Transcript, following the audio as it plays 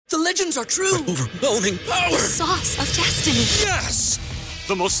The legends are true. Overwhelming power. Sauce of destiny. Yes!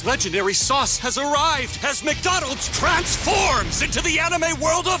 The most legendary sauce has arrived as McDonald's transforms into the anime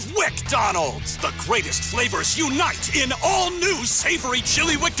world of WickDonald's. The greatest flavors unite in all new savory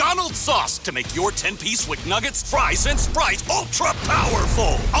chili McDonald's sauce to make your 10-piece Wick Nuggets, fries, and Sprite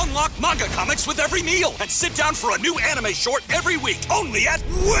ultra-powerful. Unlock manga comics with every meal and sit down for a new anime short every week only at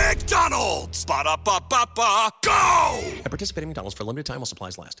WickDonald's. Ba-da-ba-ba-ba, go! At participating McDonald's for a limited time while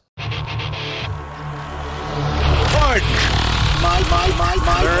supplies last. Pardon. My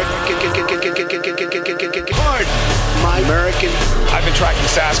American. I've been tracking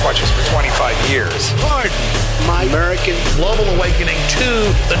Sasquatches for 25 years. Pardon. My American. Global awakening to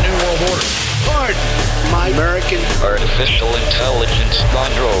the New World Order. Pardon. My American. Artificial intelligence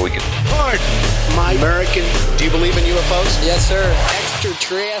android. Pardon. My American. Do you believe in UFOs? Yes, sir.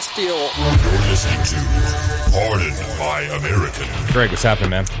 Extraterrestrial. You're listening to Pardon My American. Greg, what's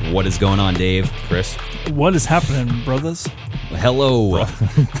happening, man? What is going on, Dave? Chris? What is happening, brothers? Hello.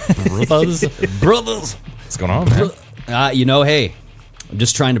 Brothers. What's going on, man? Hey, I'm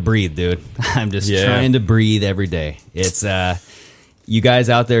just trying to breathe, dude. I'm just trying to breathe every day. It's you guys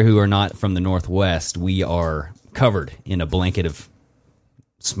out there who are not from the Northwest, we are covered in a blanket of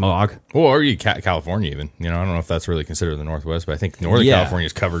smog. Well, or you California even. I don't know if that's really considered the Northwest, but I think Northern California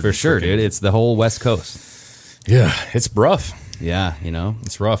is covered. For sure, dude. It's the whole West Coast. Yeah, it's rough. Yeah,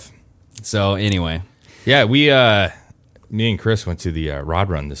 It's rough. So, anyway. Yeah, me and Chris went to the rod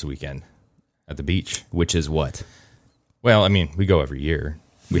run this weekend at the beach. Which is what? Well, I mean, we go every year.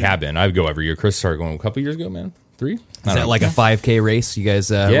 We have been. I go every year. Chris started going a couple years ago, man. 3? Is that like a 5K race you guys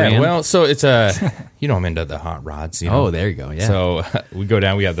ran? Well, so it's I'm into the hot rods. Oh, there you go, yeah. So we go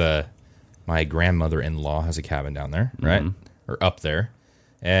down. We have my grandmother-in-law has a cabin down there, right? Mm-hmm. Or up there.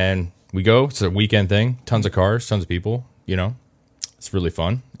 And we go. It's a weekend thing. Tons of cars, tons of people, It's really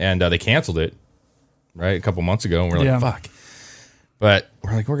fun. And they canceled it, right, a couple months ago. And we're like, fuck. But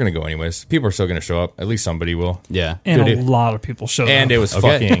we're like, we're going to go anyways. People are still going to show up. At least somebody will. Yeah. And a lot of people showed up. And it was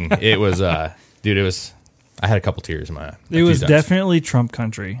I had a couple tears in my eye. It was definitely Trump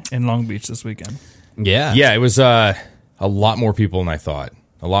country in Long Beach this weekend. Yeah. Yeah, it was a lot more people than I thought.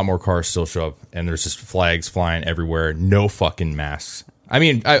 A lot more cars still show up, and there's just flags flying everywhere. No fucking masks. I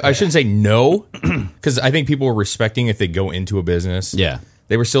mean, I shouldn't say no, because I think people were respecting if they go into a business. Yeah.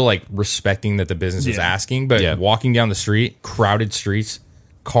 They were still like respecting that the business was asking, but walking down the street, crowded streets,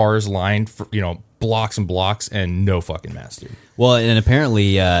 cars lined for, blocks and blocks, and no fucking mask, dude. Well, and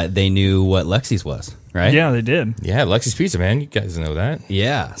apparently they knew what Lexi's was, right? Yeah, they did. Yeah, Lexi's Pizza, man. You guys know that.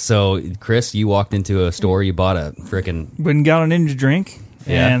 Yeah. So, Chris, you walked into a store, you bought a freaking... Went and got an energy drink,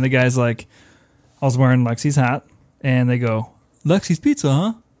 and the guy's like, I was wearing Lexi's hat, and they go, Lexi's Pizza,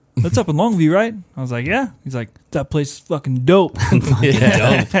 huh? That's up in Longview, right? I was like, yeah. He's like, that place is fucking dope.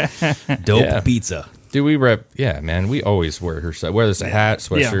 Dope pizza. Dude, we rep, man. We always wear her stuff. Whether it's a hat,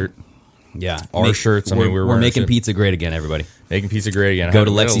 sweatshirt. Yeah. Our shirts. I mean, we're making pizza great again, everybody. Making pizza great again. Go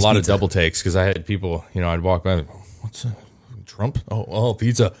to Lexi's Pizza. A lot Pizza. of double takes because I had people, I'd walk by and what's Trump? Oh,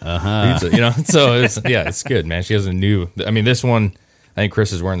 pizza. Pizza, So, it's good, man. She has a new, this one, I think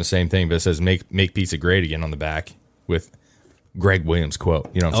Chris is wearing the same thing, but it says make pizza great again on the back with Greg Williams quote.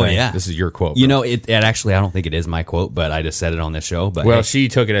 You know what I'm saying? Yeah. This is your quote. Bro. It actually, I don't think it is my quote, but I just said it on this show. But well, she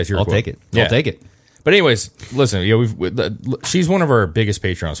took it as your quote. I'll take it. I'll take it. But anyways, listen, she's one of our biggest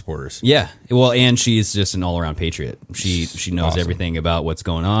Patreon supporters. Yeah. Well, and she's just an all-around patriot. She knows everything about what's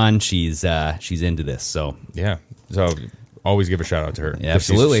going on. She's into this. So yeah. So always give a shout out to her. Yeah,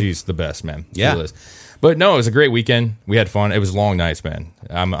 absolutely. She's the best, man. She Yeah. really is. But no, it was a great weekend. We had fun. It was long nights, man.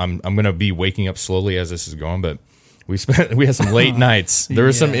 I'm gonna be waking up slowly as this is going, but we had some late nights. There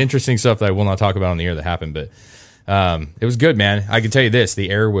was some interesting stuff that I will not talk about on the air that happened, but it was good, man. I can tell you this: the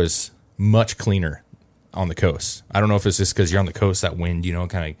air was much cleaner on the coast. I don't know if it's just because you're on the coast, that wind, kind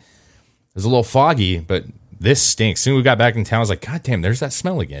of, it was a little foggy, but this stinks. As soon as we got back in town, I was like, God damn, there's that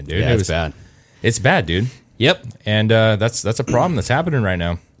smell again, dude. Yeah, it's bad. It's bad, dude. Yep. And that's a problem that's happening right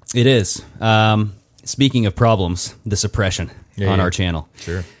now. It is. Speaking of problems, the suppression on our channel.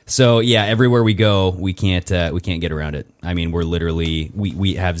 Sure. So everywhere we go, we can't get around it. I mean, we're literally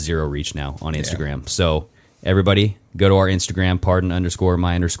we have zero reach now on Instagram. Yeah. So everybody, go to our Instagram,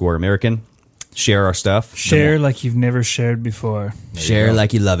 pardon_my_American. Share our stuff. Share like you've never shared before. Share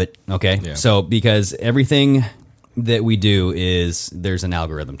like you love it. Okay. Yeah. So because everything that we do there's an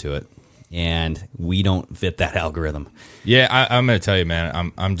algorithm to it, and we don't fit that algorithm. Yeah, I'm going to tell you,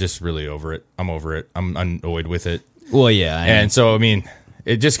 man, I'm just really over it. I'm over it. I'm annoyed with it. Well, yeah. And so,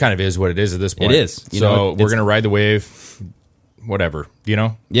 it just kind of is what it is at this point. It is. So we're going to ride the wave, whatever,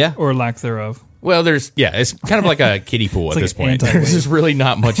 Yeah. Or lack thereof. Well, it's kind of like a kiddie pool at like this point. anti-wave. There's really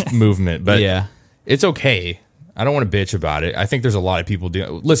not much movement, but Yeah. it's okay. I don't want to bitch about it. I think there's a lot of people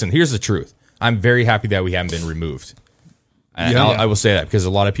doing. Listen, here's the truth. I'm very happy that we haven't been removed. I will say that because a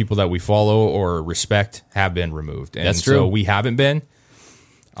lot of people that we follow or respect have been removed. And That's true. So we haven't been.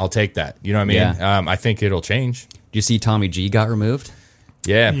 I'll take that. You know what I mean? Yeah. I think it'll change. Do you see Tommy G got removed?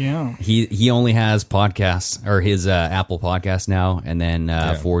 Yeah. Yeah. He only has podcasts or his Apple podcast now, and then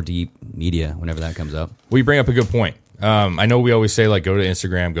 4D Media whenever that comes up. Well, you bring up a good point. I know we always say like go to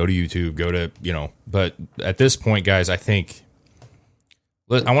Instagram, go to YouTube, go to but at this point, guys, I think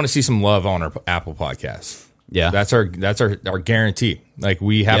I want to see some love on our Apple podcasts. Yeah, that's our guarantee. Like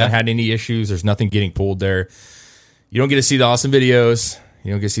we haven't had any issues. There's nothing getting pulled there. You don't get to see the awesome videos.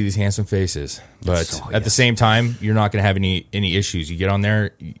 You don't get to see these handsome faces. But at the same time, you're not going to have any issues. You get on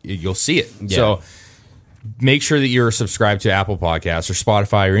there, you'll see it. Yeah. So make sure that you're subscribed to Apple Podcasts or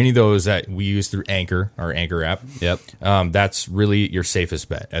Spotify or any of those that we use through Anchor, our Anchor app. Yep. That's really your safest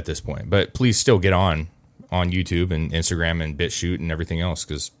bet at this point. But please still get on YouTube and Instagram and BitChute and everything else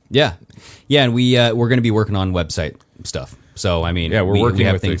because and we're going to be working on website stuff. So I mean, we're working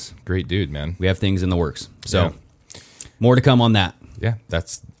have with things. a great dude, man. We have things in the works. So more to come on that. Yeah,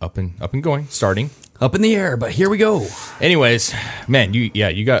 that's up and going, starting. Up in the air, but here we go. Anyways, man,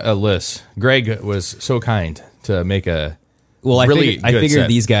 you got a list. Greg was so kind to make a I really figured set.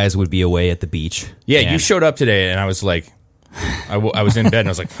 these guys would be away at the beach. Yeah, And you showed up today, and I was like, I was in bed, and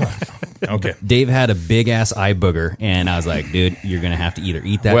I was like, okay. Dave had a big ass eye booger, and I was like, dude, you're gonna have to either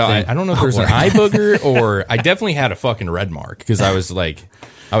eat that. Well, thing I don't know if there's an eye booger or I definitely had a fucking red mark because I was like,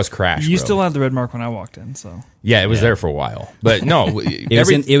 I was crashed. You bro. still had the red mark when I walked in, so Yeah, it was there for a while, but no,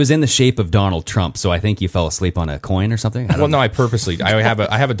 it was in the shape of Donald Trump. So I think you fell asleep on a coin or something. I don't know. I purposely I have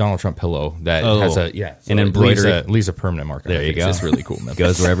a Donald Trump pillow that has an an embroidery. leaves a permanent mark. There you go. It's really cool, man.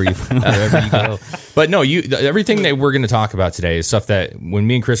 Goes wherever you go. But no, everything that we're going to talk about today is stuff that when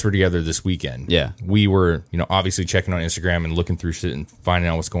me and Chris were together this weekend, we were obviously checking on Instagram and looking through shit and finding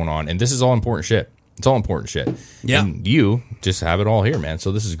out what's going on, and this is all important shit. It's all important shit. Yeah, and you just have it all here, man.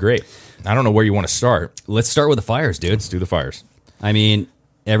 So this is great. I don't know where you want to start. Let's start with the fires, dude. Let's do the fires. I mean,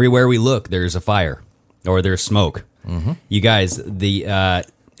 everywhere we look, there's a fire or there's smoke. Mm-hmm. You guys,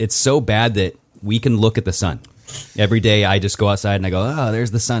 it's so bad that we can look at the sun. Every day I just go outside and I go, oh, there's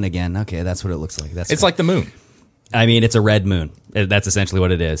the sun again. Okay, that's what it looks like. It's like the moon. I mean, it's a red moon. That's essentially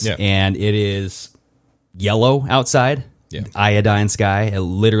what it is. Yeah. And it is yellow outside, iodine sky. It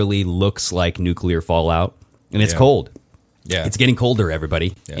literally looks like nuclear fallout. And it's cold. Yeah. It's getting colder,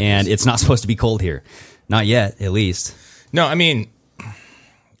 everybody. Yeah, and it's not supposed to be cold here. Not yet, at least. No, I mean,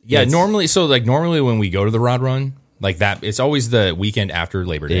 normally when we go to the rod run, like that, it's always the weekend after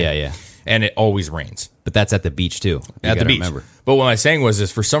Labor Day. Yeah, yeah. And it always rains. But that's at the beach, too. At the beach. Remember. But what I was saying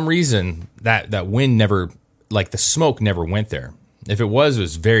was for some reason, that wind never, like the smoke never went there. If it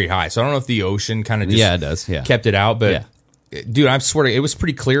was very high. So I don't know if the ocean kind of just it does. Yeah. kept it out. But, dude, I swear it was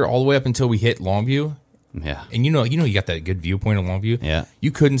pretty clear all the way up until we hit Longview. Yeah. And you got that good viewpoint of Longview. Yeah.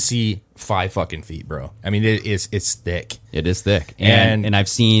 You couldn't see 5 fucking feet, bro. I mean, it's thick. It is thick. And I've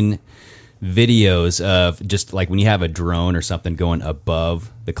seen videos of just like when you have a drone or something going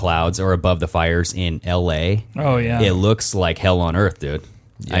above the clouds or above the fires in LA. Oh, yeah. It looks like hell on earth, dude.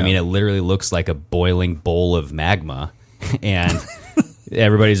 Yeah. I mean, it literally looks like a boiling bowl of magma and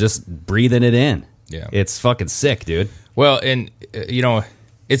everybody's just breathing it in. Yeah. It's fucking sick, dude. Well, and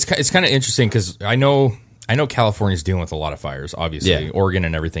it's kind of interesting because I know California's dealing with a lot of fires, obviously. Oregon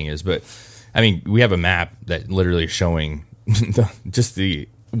and everything is, but I mean, we have a map that literally is showing just the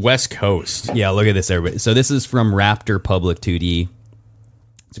West Coast. Yeah, look at this, everybody. So this is from Raptor Public 2D.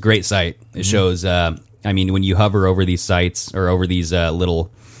 It's a great site. It shows. I mean, when you hover over these sites or over these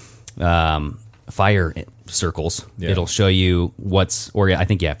little fire circles, it'll show you I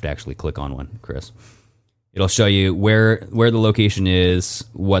think you have to actually click on one, Chris. It'll show you where the location is,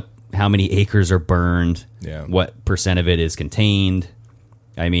 how many acres are burned, what percent of it is contained.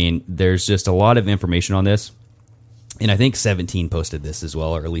 I mean, there's just a lot of information on this. And I think 17 posted this as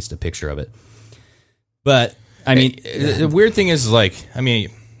well, or at least a picture of it. But, I mean... The weird thing is, like, I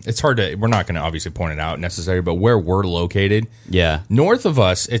mean, it's hard to... We're not going to obviously point it out necessarily, but where we're located... Yeah. North of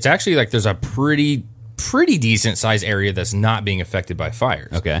us, it's actually like there's a pretty decent-sized area that's not being affected by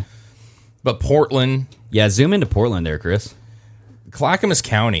fires. Okay. But Portland... Yeah, zoom into Portland there, Chris. Clackamas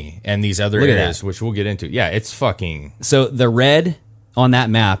County and these other areas, which we'll get into. Yeah, it's fucking... So the red on that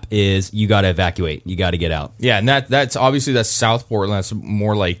map is you got to evacuate. You got to get out. Yeah, and that's obviously that's South Portland. That's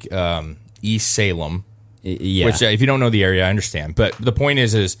more like East Salem. Yeah. Which, if you don't know the area, I understand. But the point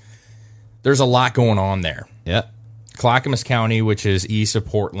is there's a lot going on there. Yeah. Clackamas County, which is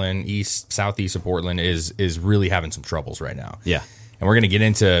southeast of Portland, is really having some troubles right now. Yeah. And we're going to get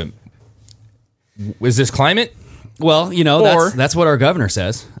into, is this climate? Well, that's what our governor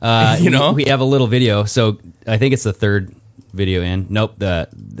says. We have a little video. So I think it's the third video in. Nope,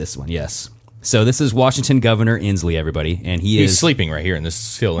 this one, yes. So this is Washington Governor Inslee, everybody, and he's sleeping right here in this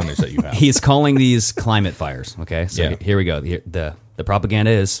still image that you have. He's calling these climate fires. Okay, so here we go. The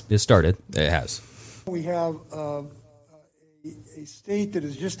propaganda is started. It has. We have a state that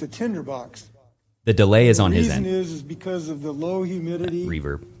is just a tinderbox. The delay is on his end. The reason is because of the low humidity,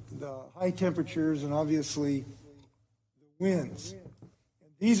 reverb, the high temperatures, and obviously the winds.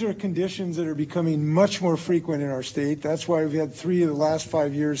 These are conditions that are becoming much more frequent in our state. That's why we've had 3 of the last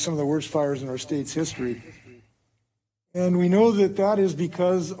 5 years, some of the worst fires in our state's history. And we know that is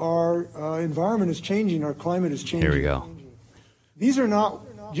because our environment is changing, our climate is changing. Here we go. These are not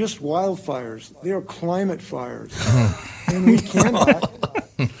just wildfires, they are climate fires. And we cannot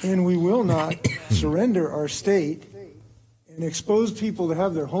and we will not surrender our state and expose people to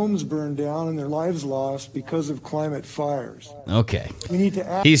have their homes burned down and their lives lost because of climate fires. Okay. We need to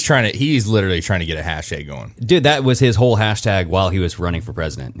act. He's literally trying to get a hashtag going. Dude, that was his whole hashtag while he was running for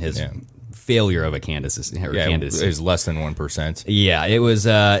president. His failure of a candidacy. It was less than 1%. Yeah, it was,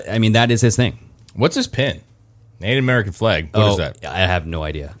 that is his thing. What's his pin? Native American flag. What is that? I have no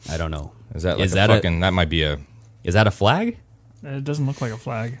idea. I don't know. Is that that might be a... Is that a flag? It doesn't look like a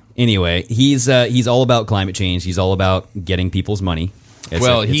flag. Anyway, he's all about climate change. He's all about getting people's money.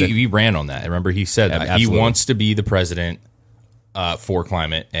 He ran on that. Remember, he said that absolutely. he wants to be the president for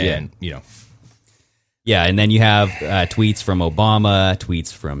climate, and Yeah, and then you have tweets from Obama,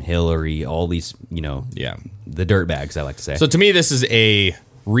 tweets from Hillary, all these, the dirtbags, I like to say. So to me, this is a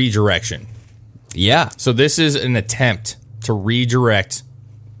redirection. Yeah. So this is an attempt to redirect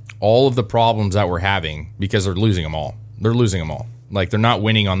all of the problems that we're having because they're losing them all. They're losing them all. Like, they're not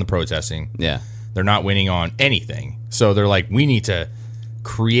winning on the protesting. Yeah. They're not winning on anything. So they're like, we need to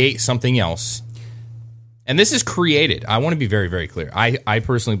create something else. And this is created. I want to be very, very clear. I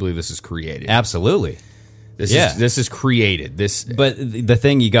personally believe this is created. Absolutely. This is created. But the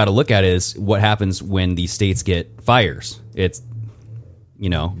thing you got to look at is what happens when these states get fires. It's,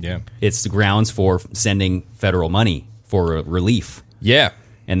 it's the grounds for sending federal money for relief. Yeah.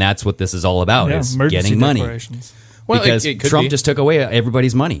 And that's what this is all about, is getting money. Well, because it could Trump be. just took away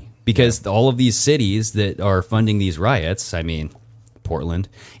everybody's money. Because all of these cities that are funding these riots, Portland,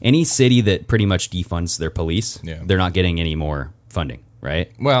 any city that pretty much defunds their police, they're not getting any more funding,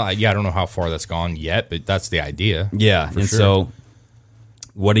 right? Well, I don't know how far that's gone yet, but that's the idea. Yeah, and so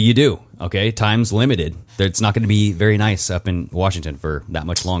what do? Okay, time's limited. It's not going to be very nice up in Washington for that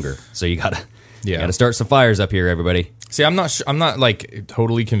much longer. So you gotta start some fires up here, everybody. See, I'm not like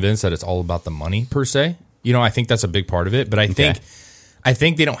totally convinced that it's all about the money per se. I think that's a big part of it, but I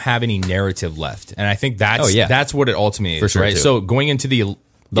think they don't have any narrative left, and I think that's what it ultimately is, right? Too. So going into the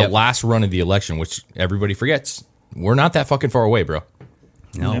last run of the election, which everybody forgets, we're not that fucking far away, bro.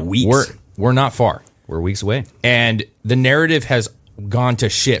 No, weeks. We're not far. We're weeks away, and the narrative has gone to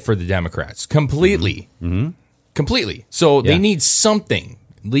shit for the Democrats completely, completely. So they need something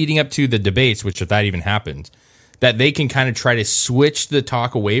leading up to the debates, which if that even happened, that they can kind of try to switch the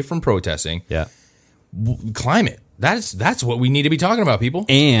talk away from protesting. Yeah. Climate. That's what we need to be talking about, people.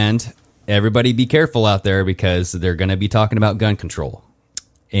 And everybody be careful out there because they're going to be talking about gun control.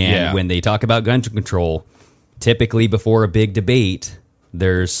 And when they talk about gun control, typically before a big debate,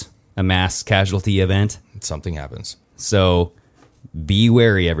 there's a mass casualty event. Something happens. So be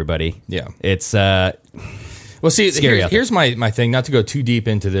wary, everybody. Yeah. It's well, see, scary here's my thing, not to go too deep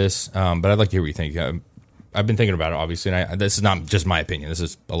into this, but I'd like to hear what you think. I've been thinking about it, obviously, and this is not just my opinion. This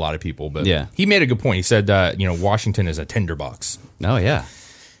is a lot of people. But he made a good point. He said, Washington is a tinderbox. Oh, yeah.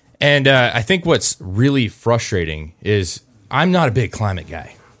 And I think what's really frustrating is I'm not a big climate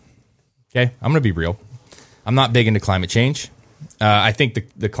guy. Okay? I'm going to be real. I'm not big into climate change. I think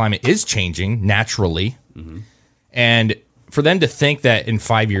the climate is changing naturally. Mm-hmm. And for them to think that in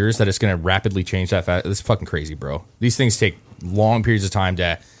 5 years that it's going to rapidly change that fast, it's fucking crazy, bro. These things take long periods of time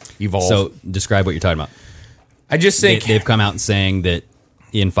to evolve. So describe what you're talking about. I just think they've come out saying that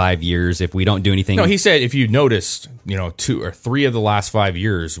in 5 years, if we don't do anything. No, he said if you noticed, 2 or 3 of the last 5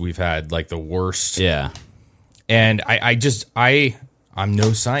 years, we've had like the worst. Yeah. And I'm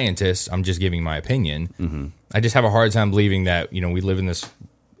no scientist. I'm just giving my opinion. Mm-hmm. I just have a hard time believing that, we live in this,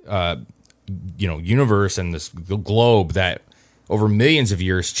 universe and this globe that over millions of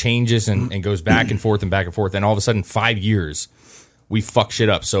years changes and goes back and forth and back and forth. And all of a sudden, 5 years, we fuck shit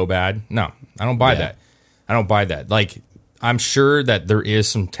up so bad. No, I don't buy that. I don't buy that. Like, I'm sure that there is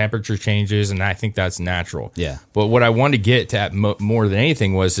some temperature changes, and I think that's natural. Yeah. But what I wanted to get to more than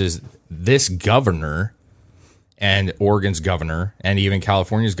anything is this governor and Oregon's governor and even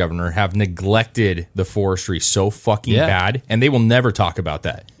California's governor have neglected the forestry so fucking bad, and they will never talk about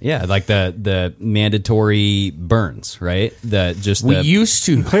that. Yeah, like the mandatory burns, right? We used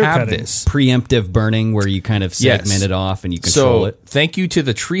to have this preemptive burning where you kind of segment it off and you control it. Thank you to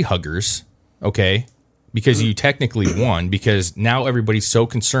the tree huggers, okay? Because you technically won, because now everybody's so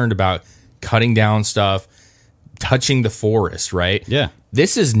concerned about cutting down stuff, touching the forest, right? Yeah.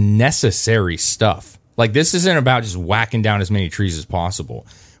 This is necessary stuff. Like, this isn't about just whacking down as many trees as possible.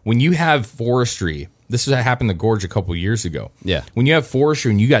 When you have forestry, this is what happened in the gorge a couple years ago. Yeah. When you have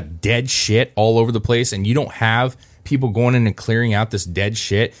forestry and you got dead shit all over the place and you don't have people going in and clearing out this dead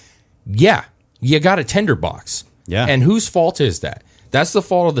shit, you got a tinderbox. Yeah. And whose fault is that? That's the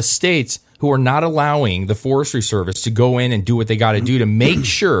fault of the states who are not allowing the Forestry Service to go in and do what they got to do to make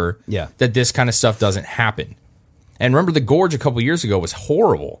sure that this kind of stuff doesn't happen. And remember, the gorge a couple years ago was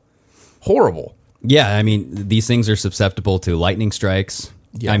horrible. Horrible. Yeah, I mean, these things are susceptible to lightning strikes.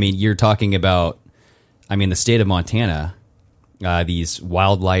 Yeah. I mean, you're talking about, the state of Montana, these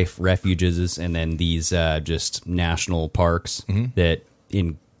wildlife refuges and then these just national parks that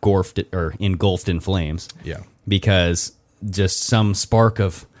engulfed in flames. Yeah. Because just some spark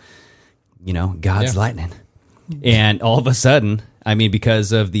of, God's lightning. And all of a sudden,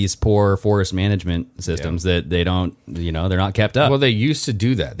 because of these poor forest management systems that they don't, they're not kept up. Well, they used to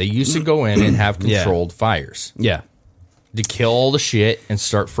do that. They used to go in and have controlled fires. Yeah. To kill all the shit and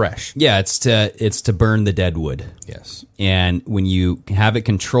start fresh. Yeah, it's to burn the dead wood. Yes. And when you have it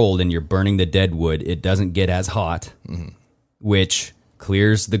controlled and you're burning the dead wood, it doesn't get as hot, which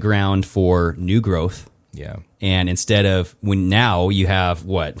clears the ground for new growth. Yeah. And instead of when now you have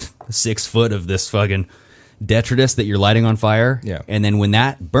 6 foot of this fucking detritus that you're lighting on fire. Yeah. And then when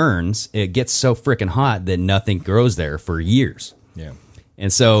that burns, it gets so freaking hot that nothing grows there for years. Yeah.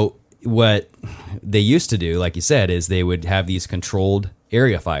 And so what they used to do, like you said, is they would have these controlled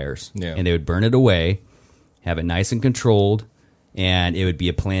area fires. Yeah. And they would burn it away, have it nice and controlled, and it would be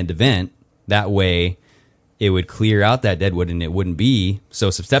a planned event. That way it would clear out that deadwood and it wouldn't be so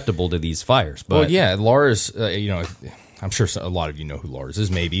susceptible to these fires. But Lars, I'm sure a lot of you know who Lars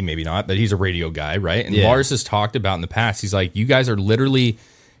is, maybe not, but he's a radio guy, right? And Lars has talked about in the past, he's like, you guys are literally,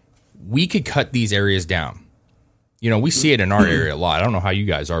 we could cut these areas down. We see it in our area a lot. I don't know how you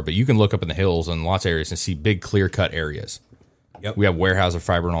guys are, but you can look up in the hills and lots of areas and see big clear-cut areas. Yep. We have warehouse of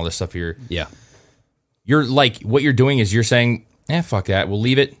fiber and all this stuff here. Yeah. You're like, what you're doing is you're saying, fuck that, we'll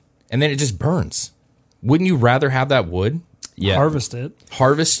leave it, and then it just burns. Wouldn't you rather have that wood? Yeah. Harvest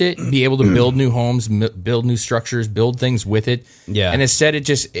it, be able to build new homes, build new structures, build things with it. Yeah. And instead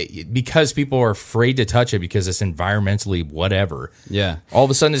because people are afraid to touch it because it's environmentally whatever. Yeah. All of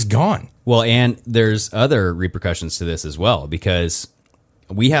a sudden it's gone. Well, and there's other repercussions to this as well, because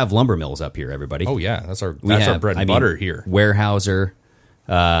we have lumber mills up here, everybody. Oh yeah, that's our bread and butter here. Weyerhaeuser,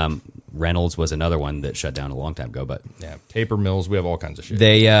 Reynolds was another one that shut down a long time ago, but yeah, paper mills, we have all kinds of shit.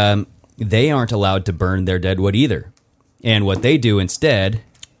 They aren't allowed to burn their dead wood either. And what they do instead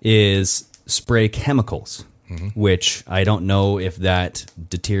is spray chemicals, which I don't know if that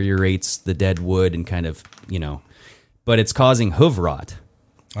deteriorates the dead wood and kind of, but it's causing hoof rot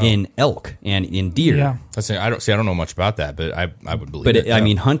in elk and in deer. Yeah. I don't know much about that, but I would believe but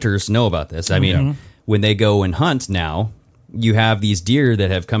it. Hunters know about this. When they go and hunt now, you have these deer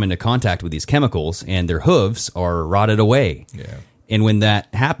that have come into contact with these chemicals and their hooves are rotted away. Yeah. And when that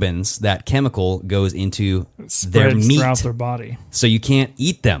happens, that chemical goes into their meat throughout their body. So you can't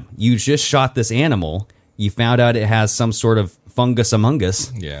eat them. You just shot this animal. You found out it has some sort of fungus among us.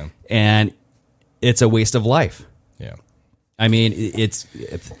 Yeah. And it's a waste of life. Yeah. I hate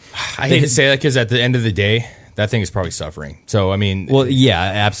to say that because at the end of the day, that thing is probably suffering. So, well, yeah,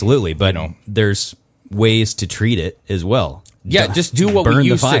 absolutely. But there's ways to treat it as well. Yeah, just do what we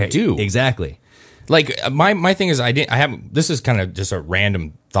used to do. Exactly. Like my thing is this is kind of just a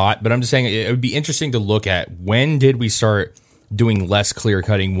random thought, but I'm just saying it would be interesting to look at when did we start doing less clear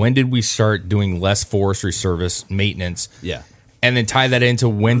cutting? When did we start doing less Forestry Service maintenance? Yeah. And then tie that into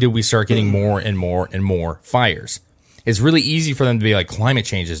when did we start getting more and more and more fires? It's really easy for them to be like, climate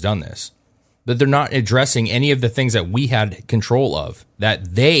change has done this. But they're not addressing any of the things that we had control of,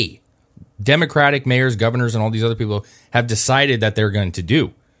 that Democratic mayors, governors, and all these other people have decided that they're going to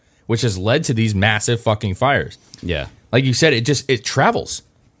do, which has led to these massive fucking fires. Yeah. Like you said, it travels.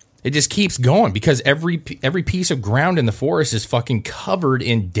 It just keeps going because every piece of ground in the forest is fucking covered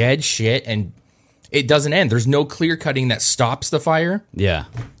in dead shit and it doesn't end. There's no clear cutting that stops the fire. Yeah.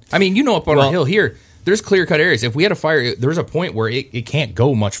 Up on our hill here, there's clear-cut areas. If we had a fire, there's a point where it can't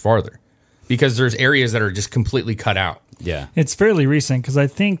go much farther because there's areas that are just completely cut out. Yeah. It's fairly recent because I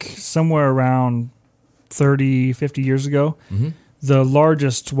think somewhere around 30, 50 years ago, the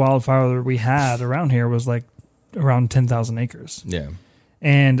largest wildfire we had around here was like around 10,000 acres. Yeah.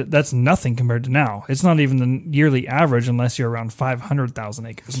 And that's nothing compared to now. It's not even the yearly average unless you're around 500,000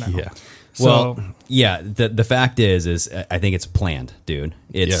 acres now. Yeah. So, Well, yeah, the fact is I think it's planned, dude.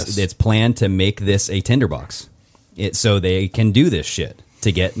 It's planned to make this a tinderbox. So they can do this shit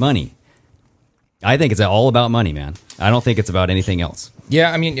to get money. I think it's all about money, man. I don't think it's about anything else.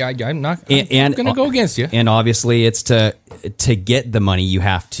 Yeah, I mean, I'm not going to go against you. And obviously, it's to get the money, you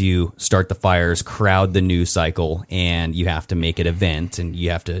have to start the fires, crowd the news cycle, and you have to make it event, and you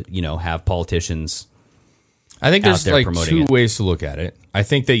have to, have politicians. I think there's like two it. ways to look at it. I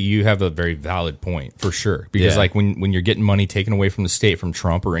think that you have a very valid point for sure, because like when you're getting money taken away from the state from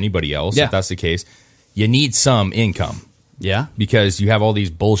Trump or anybody else, if that's the case, you need some income. Yeah, because you have all these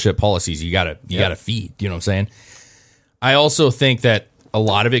bullshit policies you gotta feed. You know what I'm saying? I also think that a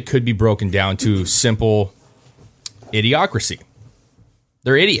lot of it could be broken down to simple idiocracy.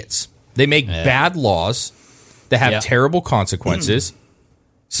 They're idiots. They make bad laws that have terrible consequences.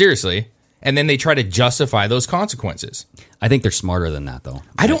 Seriously. And then they try to justify those consequences. I think they're smarter than that, though.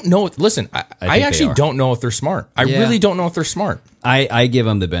 I don't know. Listen, I actually don't know if they're smart. I really don't know if they're smart. I give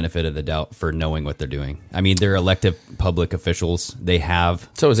them the benefit of the doubt for knowing what they're doing. I mean, they're elected public officials. They have...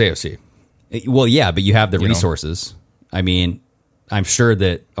 So is AOC. Well, yeah, but you have the resources. I mean, I'm sure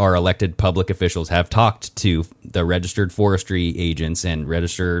that our elected public officials have talked to the registered forestry agents and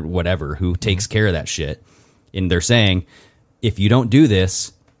registered whatever who takes care of that shit. And they're saying, if you don't do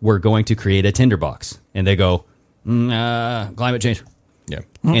this, we're going to create a tinderbox. And they go, climate change. Yeah.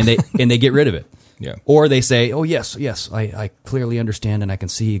 And they get rid of it. Yeah. Or they say, oh, yes, I clearly understand and I can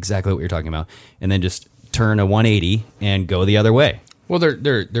see exactly what you're talking about. And then just turn a 180 and go the other way. Well,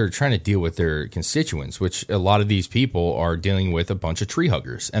 they're trying to deal with their constituents, which a lot of these people are dealing with a bunch of tree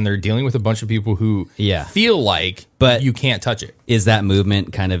huggers, and they're dealing with a bunch of people who feel like but you can't touch it. Is that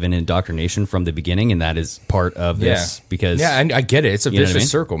movement kind of an indoctrination from the beginning, and that is part of this? Because I get it. It's a vicious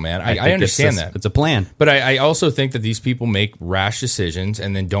circle, man. I understand that. It's a plan. But I also think that these people make rash decisions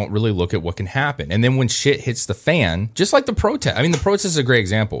and then don't really look at what can happen. And then when shit hits the fan, just like the protest. I mean, the protest is a great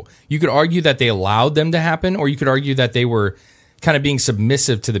example. You could argue that they allowed them to happen, or you could argue that they were kind of being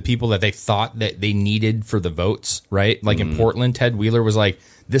submissive to the people that they thought that they needed for the votes, right? Like in Portland, Ted Wheeler was like,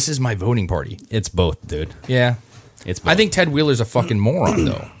 this is my voting party. It's both, dude. Yeah. It's both. I think Ted Wheeler's a fucking moron,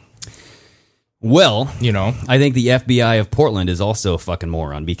 though. Well, I think the FBI of Portland is also a fucking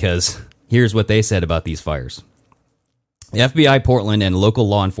moron, because here's what they said about these fires. The FBI Portland and local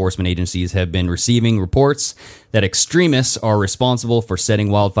law enforcement agencies have been receiving reports that extremists are responsible for setting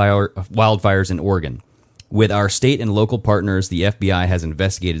wildfires in Oregon. With our state and local partners, the FBI has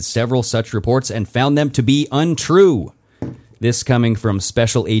investigated several such reports and found them to be untrue. This coming from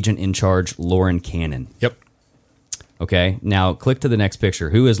Special Agent in Charge Lauren Cannon. Yep. Okay, now click to the next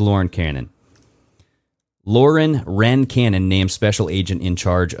picture. Who is Lauren Cannon? Lauren Wren Cannon named Special Agent in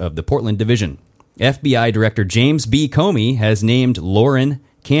Charge of the Portland Division. FBI Director James B. Comey has named Lauren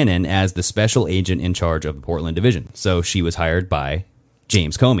Cannon as the Special Agent in Charge of the Portland Division. So she was hired by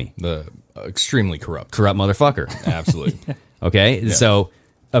James Comey. The extremely corrupt motherfucker. Absolutely. Okay, so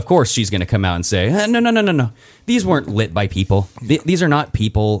of course she's going to come out and say, no. These weren't lit by people. These are not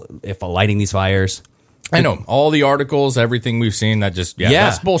people lighting these fires. I know. All the articles, everything we've seen,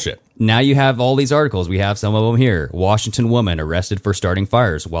 that's bullshit. Now you have all these articles. We have some of them here. Washington woman arrested for starting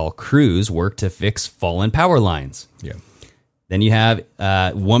fires while crews work to fix fallen power lines. Yeah. Then you have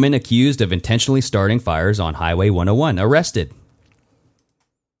woman accused of intentionally starting fires on Highway 101 arrested.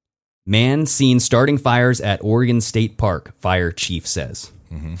 Man seen starting fires at Oregon State Park, fire chief says.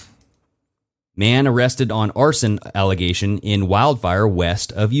 Mm-hmm. Man arrested on arson allegation in wildfire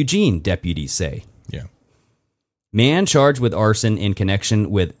west of Eugene, deputies say. Yeah. Man charged with arson in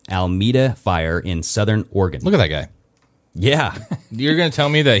connection with Alameda fire in southern Oregon. Look at that guy. Yeah. You're going to tell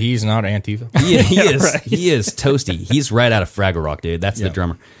me that he's not Antifa? He is. Right. He is toasty. He's right out of Fraggle Rock, dude. That's the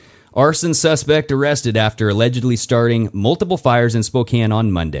drummer. Arson suspect arrested after allegedly starting multiple fires in Spokane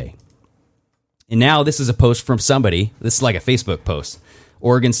on Monday. And now this is a post from somebody. This is like a Facebook post.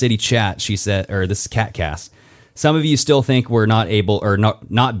 Oregon City chat, she said, or this is Catcast. Some of you still think we're not able or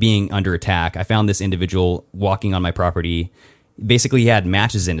not being under attack. I found this individual walking on my property. Basically, he had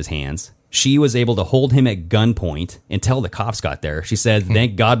matches in his hands. She was able to hold him at gunpoint until the cops got there. She said,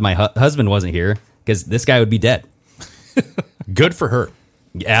 thank God my husband wasn't here, because this guy would be dead. Good for her.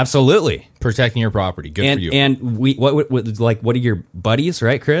 Absolutely. Protecting your property. Good for you. And what are your buddies,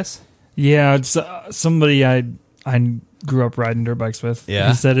 right, Chris? Yeah, it's somebody I grew up riding dirt bikes with. Yeah.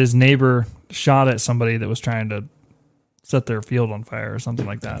 He said his neighbor shot at somebody that was trying to set their field on fire or something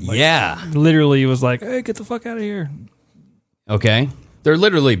like that. Like, yeah. Literally was like, hey, get the fuck out of here. Okay. They're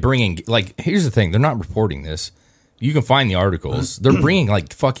literally bringing, like, here's the thing. They're not reporting this. You can find the articles. They're bringing,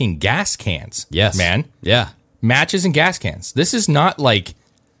 like, fucking gas cans. Yes. Man. Yeah. Matches and gas cans. This is not like,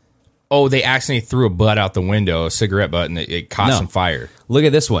 oh, they accidentally threw a butt out the window, a cigarette butt, and it caught some fire. Look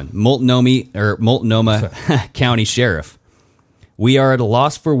at this one. Multnomah County Sheriff. We are at a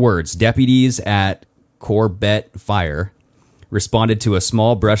loss for words. Deputies at Corbett Fire responded to a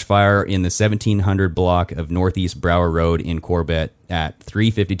small brush fire in the 1700 block of Northeast Brower Road in Corbett at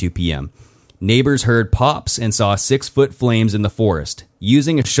 3:52 p.m. Neighbors heard pops and saw 6-foot flames in the forest.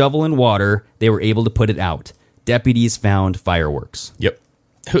 Using a shovel and water, they were able to put it out. Deputies found fireworks. Yep.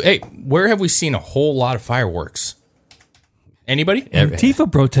 Hey, where have we seen a whole lot of fireworks? Anybody? Antifa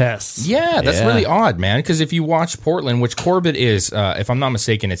protests. Yeah, that's really odd, man. Because if you watch Portland, which Corbett is, if I'm not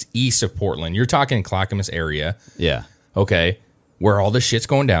mistaken, it's east of Portland. You're talking Clackamas area. Yeah. Okay. Where all this shit's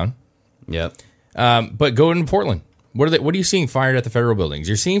going down. Yep. But go into Portland. What are you seeing fired at the federal buildings?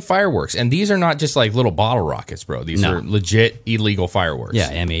 You're seeing fireworks. And these are not just like little bottle rockets, bro. These are legit illegal fireworks.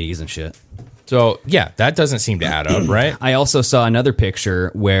 Yeah, M80s and shit. So, yeah, that doesn't seem to add up, right? I also saw another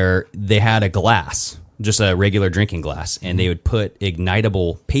picture where they had a glass, just a regular drinking glass, and they would put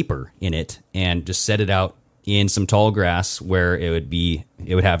ignitable paper in it and just set it out in some tall grass where it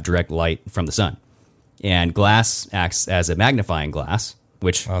would have direct light from the sun. And glass acts as a magnifying glass,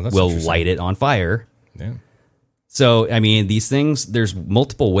 which will light it on fire. Yeah. So, I mean, these things, there's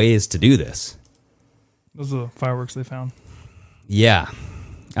multiple ways to do this. Those are the fireworks they found. Yeah.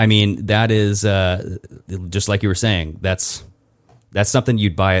 I mean, that is, just like you were saying, that's something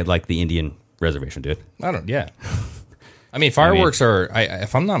you'd buy at, like, the Indian reservation, dude. Yeah. I mean, fireworks are,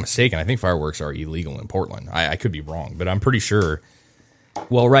 if I'm not mistaken, I think fireworks are illegal in Portland. I could be wrong, but I'm pretty sure.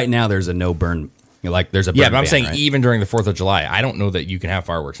 Well, right now there's a no burn. Like there's a burn but I'm ban, saying right? even during the 4th of July, I don't know that you can have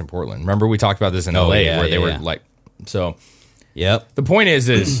fireworks in Portland. Remember we talked about this in LA where they were like, so. Yep. The point is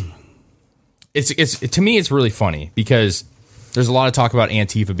it's to me it's really funny because there's a lot of talk about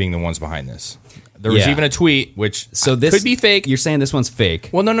Antifa being the ones behind this. There was even a tweet which this could be fake. You're saying this one's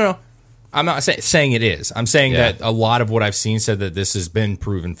fake? Well, no. I'm not saying it is. I'm saying that a lot of what I've seen said that this has been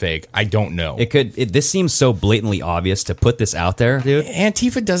proven fake. I don't know. This seems so blatantly obvious to put this out there, dude.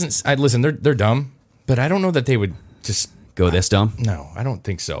 Antifa doesn't. Listen, they're dumb, but I don't know that they would just go this dumb. No, I don't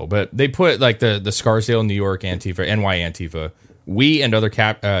think so. But they put like the Scarsdale, New York Antifa, NY Antifa. We and other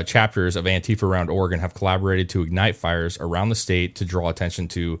chapters of Antifa around Oregon have collaborated to ignite fires around the state to draw attention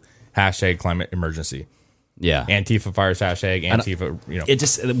to #climate emergency. Yeah. Antifa fires hashtag, Antifa, It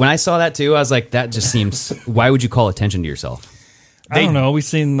just, when I saw that too, I was like, that just seems, why would you call attention to yourself? I don't know. We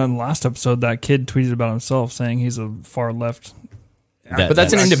seen in the last episode that kid tweeted about himself saying he's a far left. But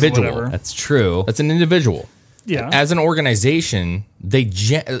that's an individual. Whatever. That's true. That's an individual. Yeah. As an organization,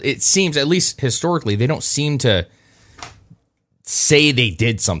 it seems, at least historically, they don't seem to say they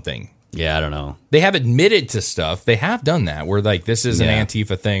did something. Yeah, I don't know. They have admitted to stuff. They have done that where like this is an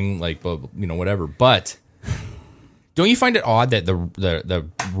Antifa thing, like whatever. But don't you find it odd that the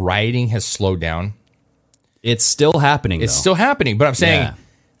rioting has slowed down? It's still happening. It's still happening, but I'm saying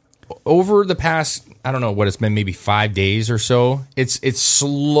over the past, I don't know what it's been, maybe 5 days or so. It's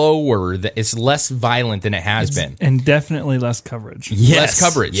slower. It's less violent than it has been, and definitely less coverage. Yes. Less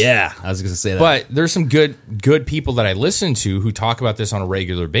coverage. Yeah, I was going to say that. But there's some good people that I listen to who talk about this on a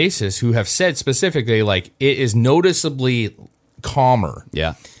regular basis who have said specifically like it is noticeably calmer.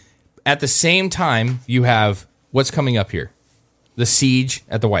 Yeah. At the same time, you have what's coming up here, the siege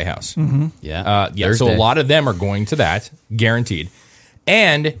at the White House. Mm-hmm. Yeah, so a lot of them are going to that, guaranteed.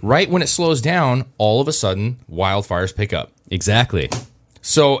 And right when it slows down, all of a sudden, wildfires pick up. Exactly.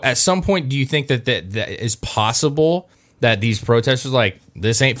 So at some point, do you think that is possible that these protesters like,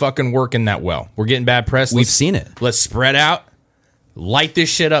 this ain't fucking working that well? We're getting bad press. We've seen it. Let's spread out. Light this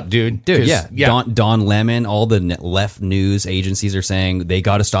shit up, dude. Yeah. Don Lemon, all the left news agencies are saying they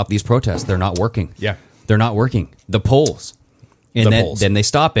got to stop these protests. They're not working. Yeah. They're not working. The polls. And then they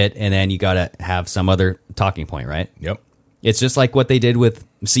stop it, and then you got to have some other talking point, right? Yep. It's just like what they did with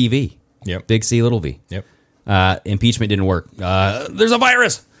CV. Yep. Big C, little v. Yep. Impeachment didn't work. There's a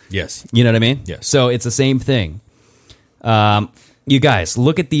virus. Yes. You know what I mean? Yes. So it's the same thing. You guys,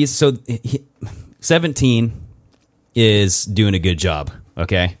 look at these. So 17 is doing a good job,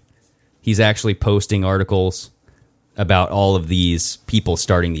 okay? He's actually posting articles about all of these people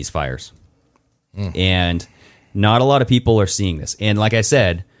starting these fires. And not a lot of people are seeing this. And like I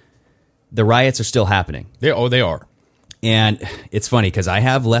said, the riots are still happening. They are. And it's funny because I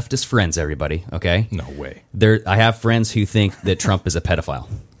have leftist friends, everybody, okay? No way. I have friends who think that Trump is a pedophile.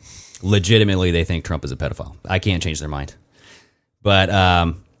 Legitimately, they think Trump is a pedophile. I can't change their mind. But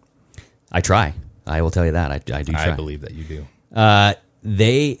I try. I will tell you that. I do try. I believe that you do.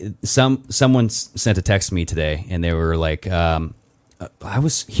 Someone sent a text to me today, and they were like, I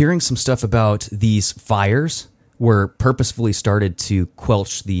was hearing some stuff about these fires were purposefully started to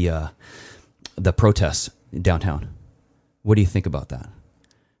quelch the protests downtown. What do you think about that?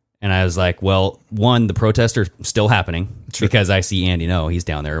 And I was like, well, one, the protests are still happening because I see Andy. No, he's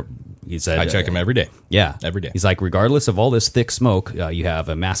down there. He said, I check him every day. Yeah, every day. He's like, regardless of all this thick smoke, you have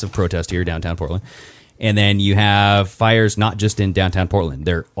a massive protest here downtown Portland. And then you have fires not just in downtown Portland.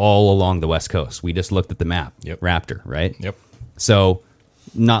 They're all along the West Coast. We just looked at the map. Yep. Raptor, right? Yep. So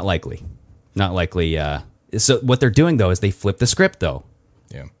not likely. Not likely. So what they're doing, though, is they flip the script, though.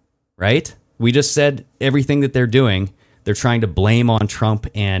 Yeah. Right? We just said everything that they're doing, they're trying to blame on Trump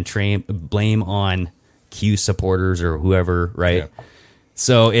and blame on Q supporters or whoever, right? Yeah.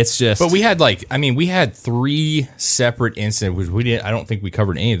 So it's just... But we had we had 3 separate incidents, which we didn't... I don't think we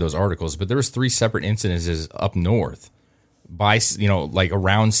covered any of those articles, but there was 3 separate incidences up north by,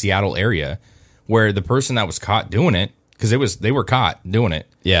 around Seattle area where the person that was caught doing it, because they were caught doing it.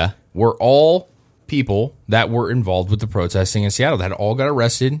 Yeah. Were all people that were involved with the protesting in Seattle that all got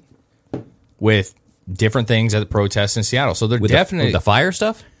arrested with different things at the protests in Seattle. So they're definitely... the fire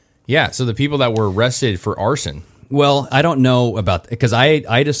stuff? Yeah. So the people that were arrested for arson... Well, I don't know about... Because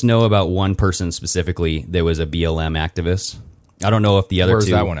I just know about one person specifically that was a BLM activist. I don't know if the other two... Where's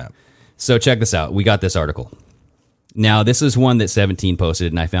that one at? So check this out. We got this article. Now, this is one that 17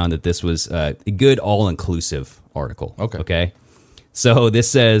 posted, and I found that this was a good all-inclusive article. Okay. So this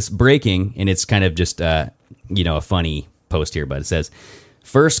says, breaking, and it's kind of just, a funny post here, but it says,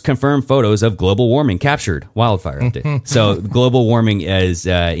 first confirmed photos of global warming captured, wildfire update. So global warming is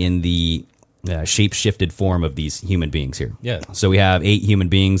in the... shape-shifted form of these human beings here. Yeah. So we have 8 human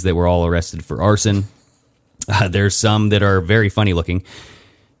beings that were all arrested for arson. There's some that are very funny looking.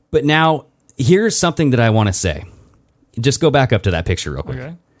 But now, here's something that I want to say. Just go back up to that picture real quick.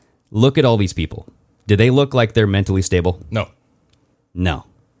 Okay. Look at all these people. Do they look like they're mentally stable? No.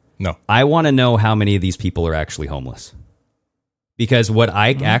 I want to know how many of these people are actually homeless. Because what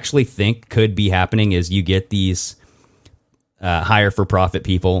I actually think could be happening is you get these... higher for profit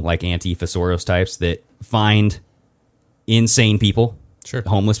people like Antifa Soros types that find insane people,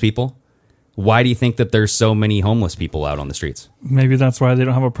 homeless people. Why do you think that there's so many homeless people out on the streets? Maybe that's why they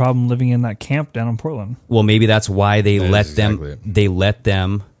don't have a problem living in that camp down in Portland. Well, maybe that's why they let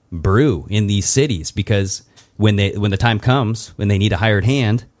them brew in these cities, because when the time comes when they need a hired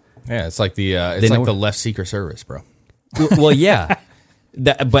hand, it's like the left Secret Service, bro. Well, yeah.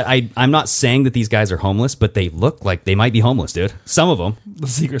 But I'm not saying that these guys are homeless, but they look like they might be homeless, dude. Some of them. The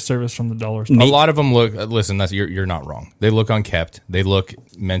Secret Service from the dollar store. A lot of them look... Listen, you're not wrong. They look unkept. They look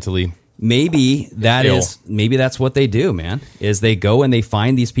mentally... Maybe that's what they do, man, is they go and they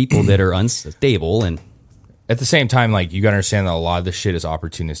find these people that are unstable. And at the same time, you got to understand that a lot of this shit is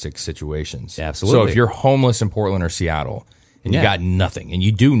opportunistic situations. Yeah, absolutely. So if you're homeless in Portland or Seattle and you got nothing and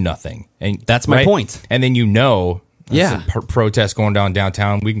you do nothing... and that's my point. And then protest going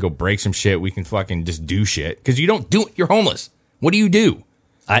downtown. We can go break some shit. We can fucking just do shit because you don't do it. You're homeless. What do you do?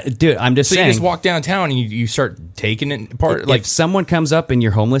 I'm just saying. You just walk downtown and you start taking it apart. If someone comes up and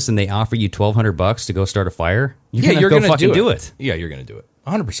you're homeless and they offer you $1,200 to go start a fire, you're gonna fucking do it. Yeah, you're gonna do it.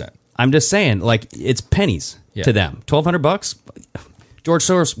 100%. I'm just saying, it's pennies to them. $1,200. George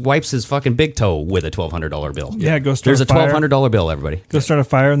Soros wipes his fucking big toe with a $1,200 bill. Yeah, go start There's a $1,200 bill, everybody. Go start a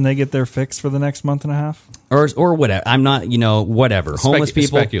fire and they get their fix for the next month and a half. Or whatever. I'm not, whatever. Homeless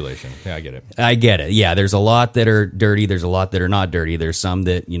people. Speculation. Yeah, I get it. Yeah, there's a lot that are dirty. There's a lot that are not dirty. There's some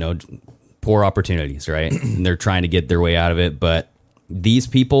that, poor opportunities, right? And they're trying to get their way out of it. But these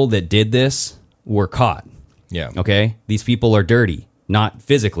people that did this were caught. Yeah. Okay? These people are dirty. Not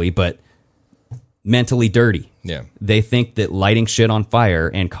physically, but mentally dirty. Yeah. They think that lighting shit on fire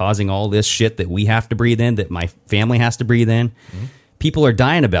and causing all this shit that we have to breathe in, that my family has to breathe in, people are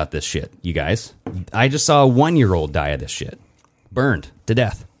dying about this shit, you guys. I just saw a 1-year-old die of this shit. Burned to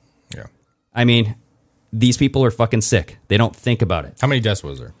death. Yeah. I mean, these people are fucking sick. They don't think about it. How many deaths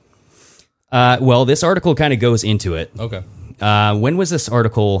was there? Well, this article kind of goes into it. Okay. When was this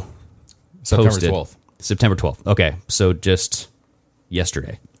article posted? September 12th. September 12th. Okay. So just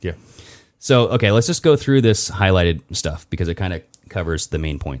yesterday. Yeah. So, okay, let's just go through this highlighted stuff because it kind of covers the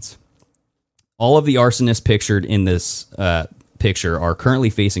main points. All of the arsonists pictured in this picture are currently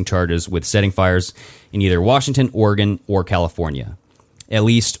facing charges with setting fires in either Washington, Oregon, or California. At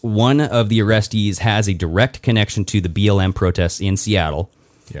least one of the arrestees has a direct connection to the BLM protests in Seattle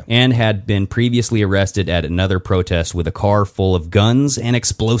and had been previously arrested at another protest with a car full of guns and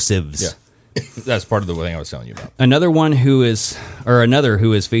explosives. Yeah. That's part of the thing I was telling you about. Another who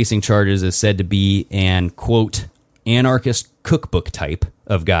is facing charges is said to be an, quote, anarchist cookbook type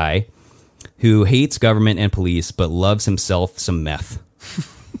of guy who hates government and police but loves himself some meth.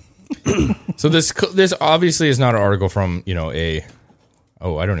 So this obviously is not an article from, I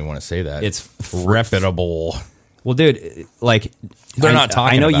don't even want to say that. It's reputable. Well, dude, like they're not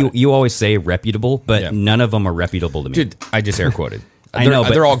talking. I know about you always say reputable, but none of them are reputable to me. Dude, I just air quoted. I know,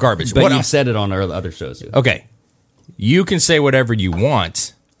 but they're all garbage. But you've said it on our other shows, dude. Okay, you can say whatever you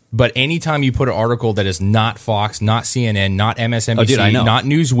want, but anytime you put an article that is not Fox, not CNN, not MSNBC, not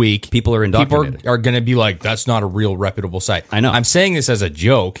Newsweek, people are indoctrinated. People are going to be like, "That's not a real reputable site." I know. I'm saying this as a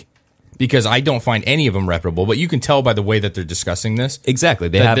joke because I don't find any of them reputable, but you can tell by the way that they're discussing this. Exactly.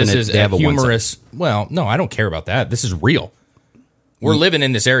 They have a humorous. Well, no, I don't care about that. This is real. We're living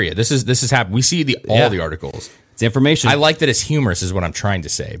in this area. This is happening. We see all the articles. It's information. I like that it's humorous is what I'm trying to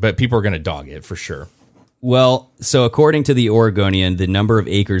say, but people are going to dog it for sure. Well, so according to the Oregonian, the number of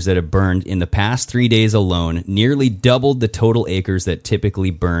acres that have burned in the past 3 days alone nearly doubled the total acres that typically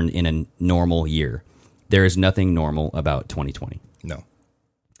burn in a normal year. There is nothing normal about 2020. No.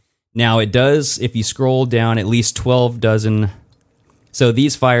 Now, it does, if you scroll down, at least 12 dozen. So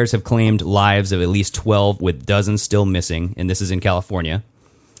these fires have claimed lives of at least 12, with dozens still missing, and this is in California.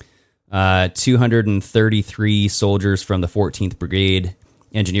 233 soldiers from the 14th Brigade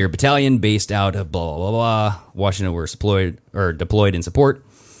Engineer Battalion, based out of blah, blah, blah, blah, Washington, were deployed in support.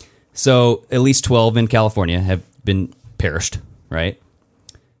 So at least 12 in California have been perished, right?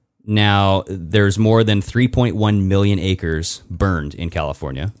 Now, there's more than 3.1 million acres burned in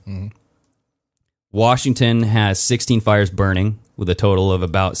California. Mm-hmm. Washington has 16 fires burning with a total of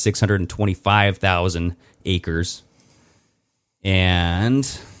about 625,000 acres.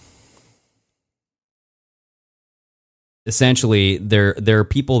 And essentially, there are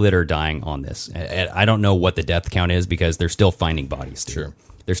people that are dying on this. I don't know what the death count is because they're still finding bodies. Dude. Sure.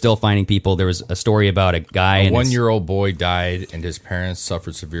 They're still finding people. There was a story about a guy. A 1-year-old boy died and his parents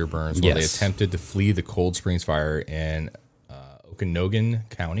suffered severe burns while they attempted to flee the Cold Springs fire in Okanogan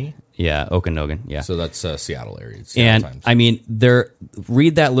County. Yeah, Okanogan. Yeah. So that's Seattle area. And I mean,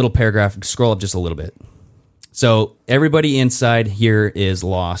 read that little paragraph. Scroll up just a little bit. So everybody inside here is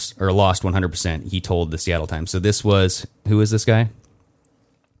lost 100%. He told the Seattle Times. So this was, who is this guy?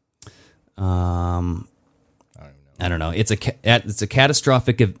 I don't know. It's a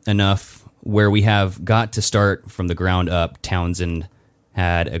catastrophic enough where we have got to start from the ground up. Townsend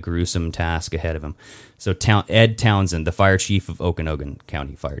had a gruesome task ahead of him. So Ed Townsend, the fire chief of Okanogan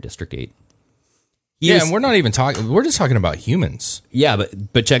County Fire District 8. And we're not even talking. We're just talking about humans. Yeah,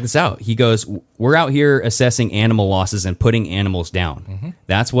 but check this out. He goes, we're out here assessing animal losses and putting animals down. Mm-hmm.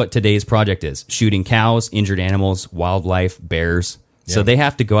 That's what today's project is: shooting cows, injured animals, wildlife, bears. Yeah. So they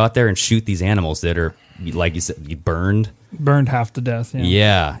have to go out there and shoot these animals that are, like you said, burned half to death. Yeah.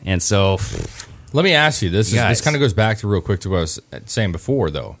 Yeah, and so let me ask you this: this kind of goes back to real quick to what I was saying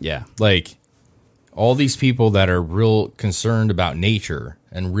before, though. Yeah, like all these people that are real concerned about nature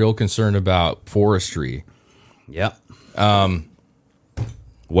and real concerned about forestry. Yep.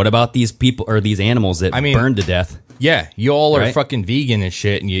 What about these people or these animals that burn to death? Yeah, you all are fucking vegan and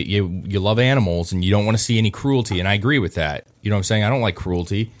shit, and you love animals, and you don't want to see any cruelty, and I agree with that. You know what I'm saying? I don't like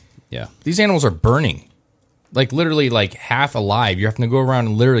cruelty. Yeah. These animals are burning. Like, literally, like, half alive. You're having to go around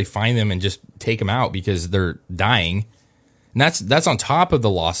and literally find them and just take them out because they're dying. And that's on top of the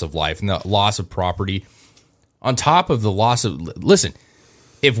loss of life and the loss of property. On top of the loss of... Listen,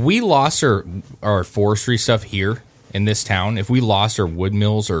 if we lost our forestry stuff here in this town, if we lost our wood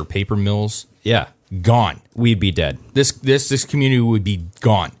mills or paper mills... Yeah. Gone. We'd be dead. This community would be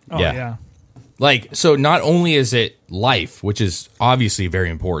gone. Oh, yeah. Like, so not only is it life, which is obviously very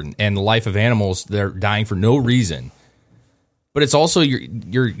important, and the life of animals that are dying for no reason, but it's also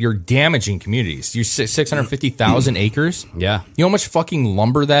you're damaging communities. You're 650,000 acres. Yeah. You know how much fucking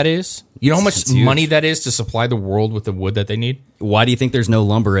lumber that is? You know how much money that is to supply the world with the wood that they need? Why do you think there's no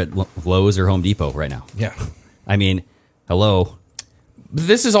lumber at Lowe's or Home Depot right now? Yeah. I mean, hello.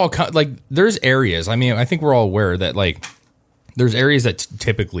 This is all like there's areas. I mean, I think we're all aware that like there's areas that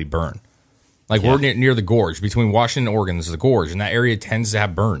typically burn. Like we're near the gorge between Washington and Oregon. This is the gorge, and that area tends to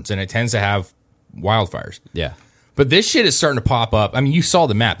have burns and it tends to have wildfires. Yeah, but this shit is starting to pop up. I mean, you saw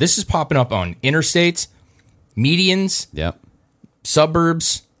the map. This is popping up on interstates, medians,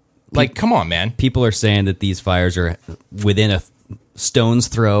 suburbs. Like, come on, man. People are saying that these fires are within a stone's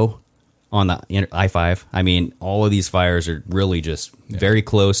throw on the I-5. I mean, all of these fires are really just very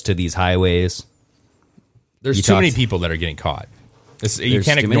close to these highways. There's too many people that are getting caught. You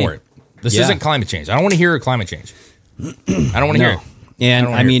can't ignore it. This isn't climate change. I don't want to hear climate change. I don't want to hear it. And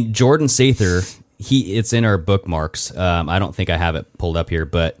I mean, Jordan Sather, it's in our bookmarks. I don't think I have it pulled up here,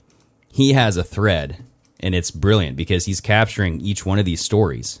 but he has a thread, and it's brilliant because he's capturing each one of these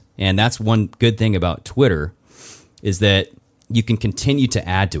stories. And that's one good thing about Twitter is that you can continue to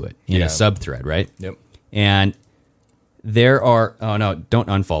add to it in a sub-thread, right? Yep. And there are... Oh, no, don't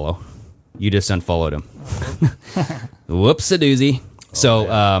unfollow. You just unfollowed him. Whoops-a-doozy.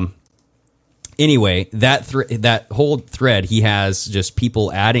 Anyway, that whole thread, he has just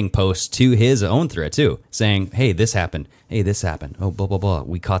people adding posts to his own thread, too, saying, hey, this happened. Hey, this happened. Oh, blah, blah, blah.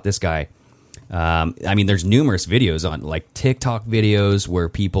 We caught this guy. I mean, there's numerous videos on, like, TikTok videos where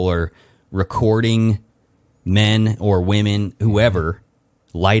people are recording men or women, whoever,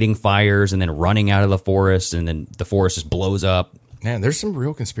 lighting fires and then running out of the forest, and then the forest just blows up. Man, there's some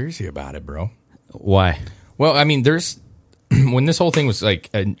real conspiracy about it, bro. Why? Well, I mean, there's when this whole thing was like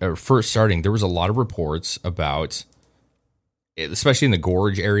first starting, there was a lot of reports about, especially in the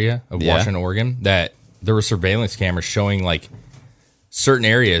gorge area of Washington, Oregon, that there were surveillance cameras showing like certain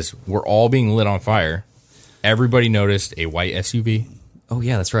areas were all being lit on fire. Everybody noticed a white SUV. Oh,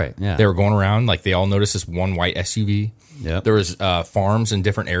 yeah, that's right. Yeah, they were going around, like they all noticed this one white SUV. Yeah, there was farms in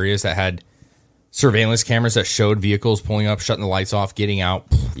different areas that had surveillance cameras that showed vehicles pulling up, shutting the lights off, getting out,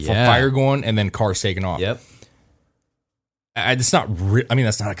 fire going, and then cars taking off. Yep. It's not. I mean,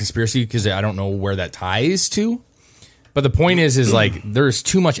 that's not a conspiracy because I don't know where that ties to. But the point is like there's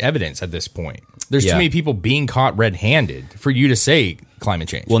too much evidence at this point. There's too many people being caught red-handed for you to say climate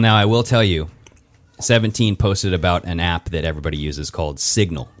change. Well, now I will tell you, 17 posted about an app that everybody uses called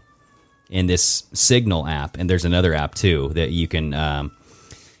Signal. In this Signal app, and there's another app too that you can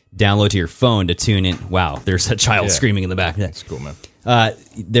download to your phone to tune in. Wow, there's a child screaming in the back. That's cool, man.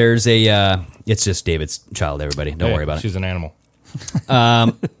 There's it's just David's child, everybody. Don't worry about it. She's an animal.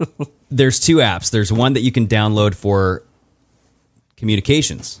 There's two apps. There's one that you can download for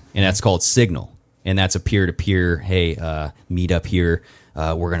communications, and that's called Signal. And that's a peer-to-peer, hey, meet up here.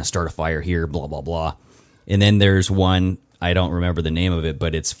 We're going to start a fire here, blah, blah, blah. And then there's one, I don't remember the name of it,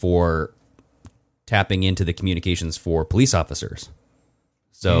 but it's for tapping into the communications for police officers.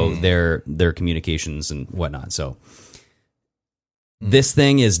 So their communications and whatnot. So this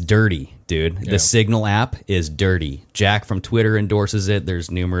thing is dirty, dude. The Signal app is dirty. Jack from Twitter endorses it. There's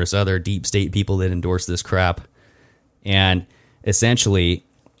numerous other deep state people that endorse this crap. And essentially,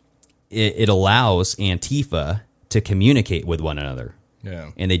 it allows Antifa to communicate with one another.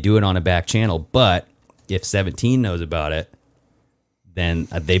 Yeah. And they do it on a back channel. But if 17 knows about it, then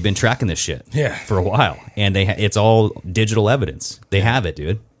they've been tracking this shit for a while. And it's all digital evidence. They have it,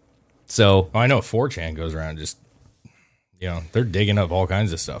 dude. So I know 4chan goes around just, they're digging up all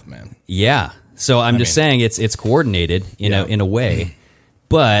kinds of stuff, man. Yeah. So I'm just saying it's coordinated in a way.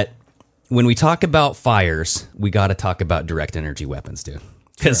 But when we talk about fires, we got to talk about direct energy weapons, dude.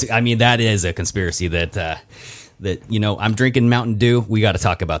 Because, I mean, that is a conspiracy that I'm drinking Mountain Dew. We got to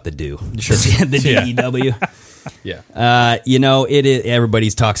talk about the Dew. Sure. The DEW. Yeah. It is,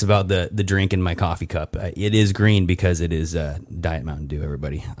 everybody talks about the drink in my coffee cup. It is green because it is Diet Mountain Dew,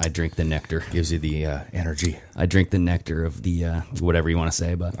 everybody. I drink the nectar. Gives you the energy. I drink the nectar of the whatever you want to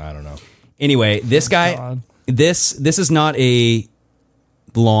say, but I don't know. Anyway, this guy, this is not a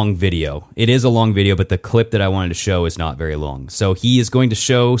long video. It is a long video, but the clip that I wanted to show is not very long. So he is going to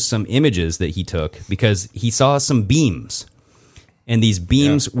show some images that he took because he saw some beams, and these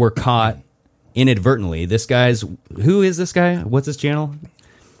beams were caught inadvertently. Who is this guy? What's his channel?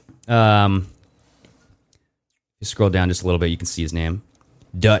 You scroll down just a little bit, you can see his name.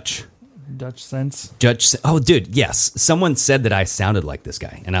 Dutch Sense. Oh, dude, yes. Someone said that I sounded like this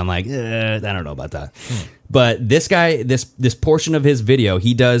guy, and I'm like, I don't know about that. But this guy, this portion of his video,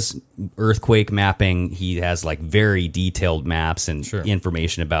 he does earthquake mapping. He has like very detailed maps and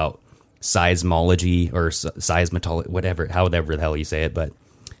information about seismology or seismatology, however the hell you say it, but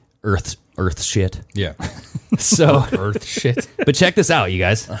earth shit. Yeah. So earth shit. But check this out, you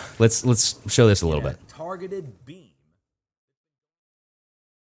guys. Let's show this a little bit. Targeted beam.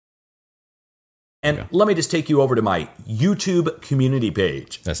 And let me just take you over to my YouTube community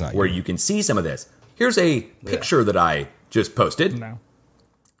page. That's not where you can see some of this. Here's a picture that I just posted. No.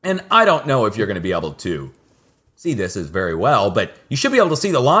 And I don't know if you're going to be able to see this as very well, but you should be able to see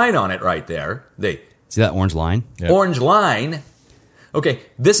the line on it right there. See that orange line? Yep. Orange line. Okay,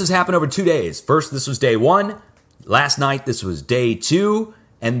 this has happened over 2 days. First, this was day 1. Last night, this was day 2.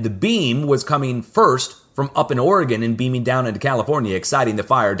 And the beam was coming first from up in Oregon and beaming down into California, exciting the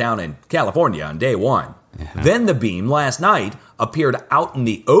fire down in California on day one. Then the beam last night appeared out in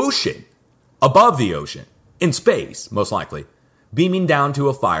the ocean, above the ocean, in space, most likely, beaming down to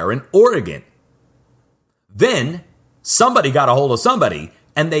a fire in Oregon. Then somebody got a hold of somebody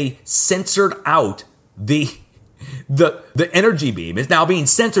and they censored out the energy beam. It's now being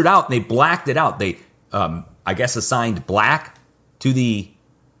censored out and they blacked it out. They, I guess, assigned black to the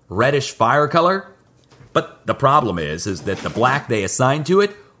reddish fire color. But the problem is that the black they assigned to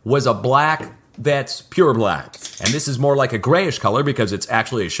it was a black that's pure black. And this is more like a grayish color because it's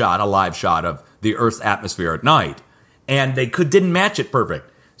actually a live shot of the Earth's atmosphere at night. And they didn't match it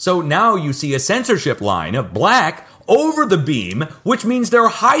perfect. So now you see a censorship line of black over the beam, which means they're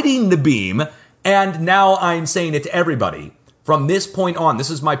hiding the beam. And now I'm saying it to everybody. From this point on, this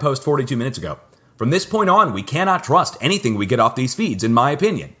is my post 42 minutes ago. From this point on, we cannot trust anything we get off these feeds, in my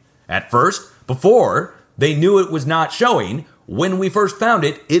opinion. At first, before they knew it was not showing, when we first found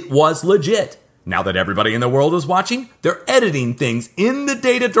it, it was legit. Now that everybody in the world is watching, they're editing things in the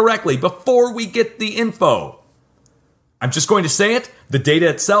data directly before we get the info. I'm just going to say it. The data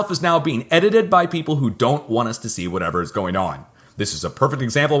itself is now being edited by people who don't want us to see whatever is going on. This is a perfect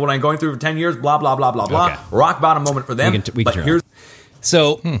example of what I'm going through for 10 years, blah, blah, blah, blah, blah. Okay. Rock bottom moment for them.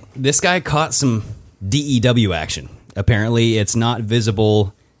 So this guy caught some DEW action. Apparently, it's not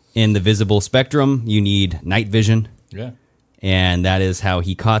visible in the visible spectrum. You need night vision. Yeah. And that is how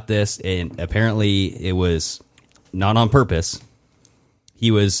he caught this. And apparently, it was not on purpose. He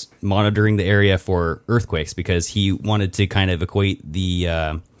was monitoring the area for earthquakes because he wanted to kind of equate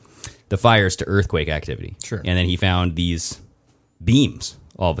the fires to earthquake activity. Sure. And then he found these beams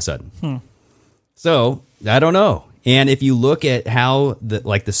all of a sudden. So, I don't know. And if you look at how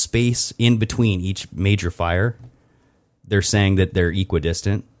the space in between each major fire, they're saying that they're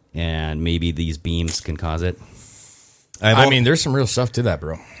equidistant and maybe these beams can cause it. I mean, there's some real stuff to that,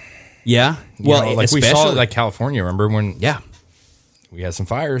 bro. Yeah. Well, like we saw like California, remember when we had some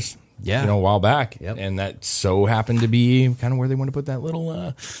fires a while back. Yep. And that so happened to be kind of where they want to put that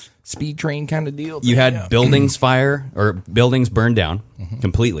little speed train kind of deal. You had buildings buildings burned down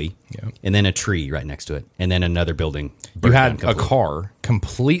completely, and then a tree right next to it, and then another building burned down. You had a car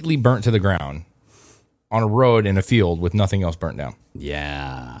completely burnt to the ground on a road in a field with nothing else burnt down.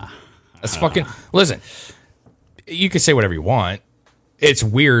 Yeah. That's fucking... Listen, you can say whatever you want. It's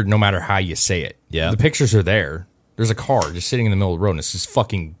weird no matter how you say it. Yeah. The pictures are there. There's a car just sitting in the middle of the road and it's just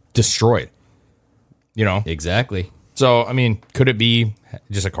fucking destroyed. You know? Exactly. So, I mean, could it be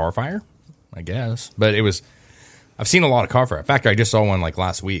just a car fire? I guess. But it was... I've seen a lot of car fire. In fact, I just saw one like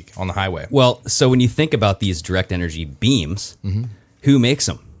last week on the highway. Well, so when you think about these direct energy beams, who makes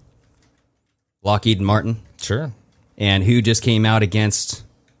them? Lockheed and Martin. Sure. And who just came out against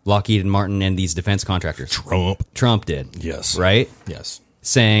Lockheed and Martin and these defense contractors? Trump did. Yes. Right? Yes.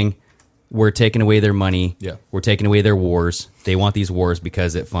 Saying, we're taking away their money. Yeah. We're taking away their wars. They want these wars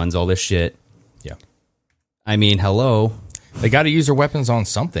because it funds all this shit. Yeah. I mean, hello. They got to use their weapons on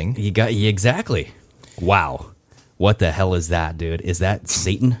something. Exactly. Wow. What the hell is that, dude? Is that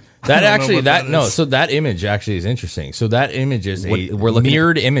Satan? So that image actually is interesting. So that image is a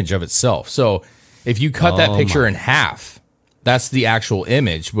mirrored image of itself. So if you cut that picture in half, that's the actual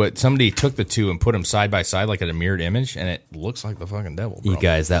image, but somebody took the two and put them side by side like a mirrored image, and it looks like the fucking devil, bro. You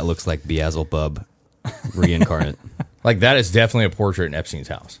guys, that looks like Beelzebub reincarnate. Like, that is definitely a portrait in Epstein's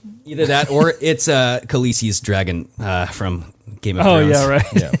house. Either that or it's Khaleesi's dragon from Game of Thrones. Oh, yeah,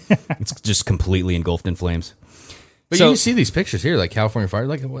 right. Yeah. It's just completely engulfed in flames. But you see these pictures here, like California fire.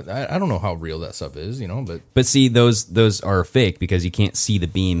 Like, I don't know how real that stuff is, you know. But see, those are fake because you can't see the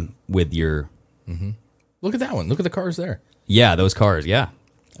beam with your. Look at that one. Look at the cars there. Yeah, those cars. Yeah,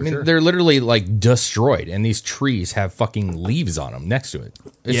 I mean, they're literally like destroyed, and these trees have fucking leaves on them next to it.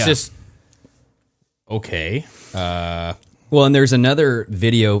 It's just okay. Well, and there's another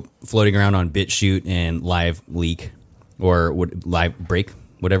video floating around on BitChute and Live Leak or Live Break.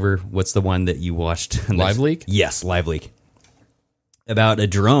 Whatever, what's the one that you watched? Live Leak? Yes, Live Leak. About a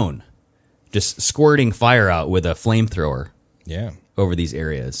drone just squirting fire out with a flamethrower over these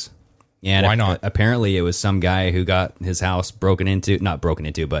areas. And why not? Apparently it was some guy who got his house not broken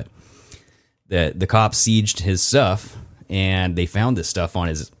into, but the cops sieged his stuff and they found this stuff on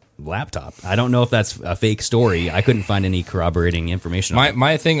his laptop. I don't know if that's a fake story. I couldn't find any corroborating information on it.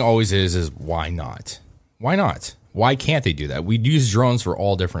 My thing always is why not? Why not? Why can't they do that? We use drones for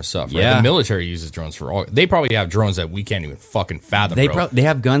all different stuff. Right? Yeah. The military uses drones for all. They probably have drones that we can't even fucking fathom. They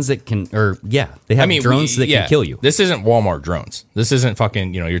have guns that can, they have drones that can kill you. This isn't Walmart drones. This isn't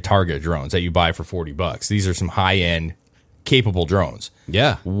fucking, your Target drones that you buy for $40. These are some high end capable drones.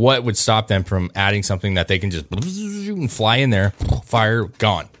 Yeah. What would stop them from adding something that they can just fly in there, fire,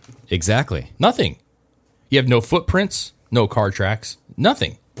 gone? Exactly. Nothing. You have no footprints, no car tracks,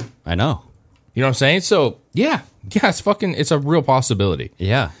 nothing. I know. You know what I'm saying? So yeah, it's a real possibility.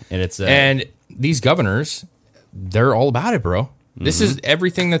 Yeah, and and these governors, they're all about it, bro. This is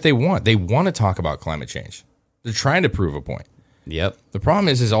everything that they want. They want to talk about climate change. They're trying to prove a point. Yep. The problem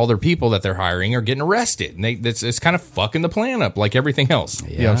is all their people that they're hiring are getting arrested, and it's kind of fucking the plan up like everything else. Yeah.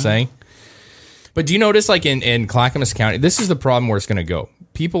 You know what I'm saying? But do you notice, like in Clackamas County, this is the problem where it's going to go.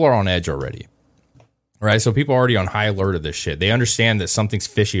 People are on edge already, right? So people are already on high alert of this shit. They understand that something's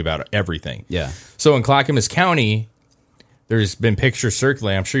fishy about everything. Yeah. So in Clackamas County, there's been pictures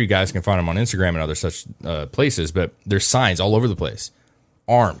circulating. I'm sure you guys can find them on Instagram and other such places, but there's signs all over the place.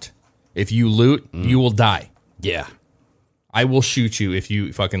 Armed. If you loot, you will die. Yeah. I will shoot you if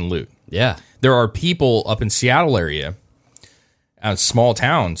you fucking loot. Yeah. There are people up in Seattle area, small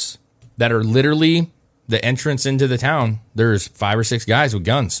towns, that are literally the entrance into the town. There's 5 or 6 guys with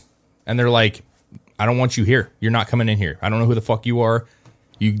guns. And they're like, I don't want you here. You're not coming in here. I don't know who the fuck you are.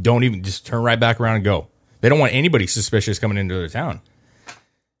 You don't even, just turn right back around and go. They don't want anybody suspicious coming into their town.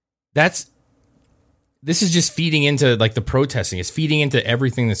 This is just feeding into like the protesting. It's feeding into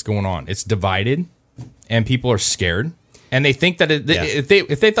everything that's going on. It's divided and people are scared. And they think that if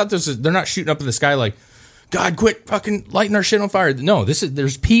they thought they're not shooting up in the sky like, God, quit fucking lighting our shit on fire. No,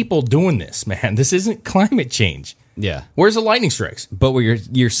 there's people doing this, man. This isn't climate change. Yeah. Where's the lightning strikes? But what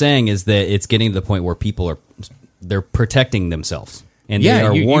you're saying is that it's getting to the point where people they're protecting themselves. And they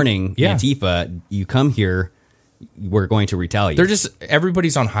are warning Antifa, you come here, we're going to retaliate.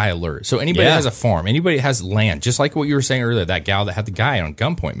 Everybody's on high alert. So anybody that has a farm, anybody that has land, just like what you were saying earlier, that gal that had the guy on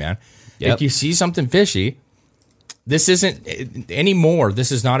gunpoint, man. Yep. If you see something fishy, this isn't anymore.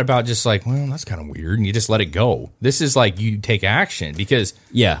 This is not about just like, well, that's kind of weird, and you just let it go. This is like you take action because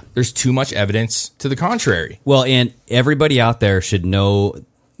there's too much evidence to the contrary. Well, and everybody out there should know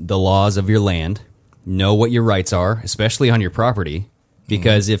the laws of your land, know what your rights are, especially on your property,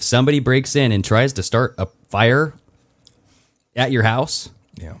 because if somebody breaks in and tries to start a fire at your house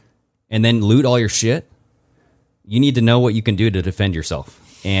and then loot all your shit, you need to know what you can do to defend yourself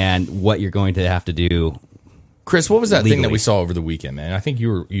and what you're going to have to do. Chris, what was that thing that we saw over the weekend, man? I think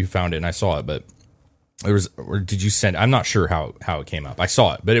you found it and I saw it, but it was, or did you send? I'm not sure how it came up. I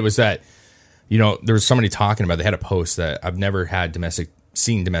saw it, but it was that, there was somebody talking about, they had a post that I've never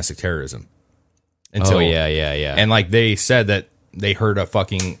seen domestic terrorism until, and like they said that they heard a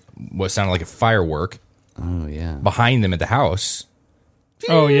fucking, what sounded like a firework behind them at the house.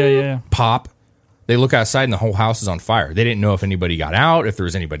 Pop. They look outside and the whole house is on fire. They didn't know if anybody got out, if there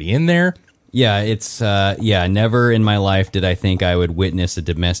was anybody in there. Yeah, it's never in my life did I think I would witness a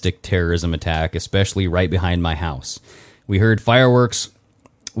domestic terrorism attack, especially right behind my house. We heard fireworks,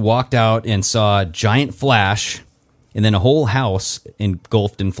 walked out and saw a giant flash, and then a whole house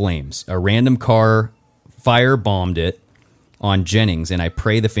engulfed in flames. A random car fire bombed it on Jennings, and I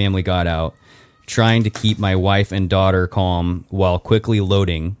pray the family got out, trying to keep my wife and daughter calm while quickly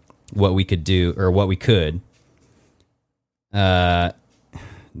loading what we could do, or what we could. Man.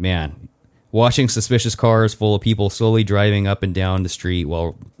 Watching suspicious cars full of people slowly driving up and down the street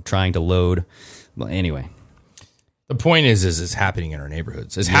while trying to load. Well, anyway. The point is it's happening in our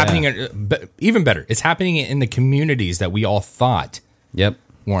neighborhoods. It's happening, even better, it's happening in the communities that we all thought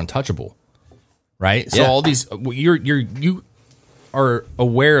were untouchable. Right? So all these, you are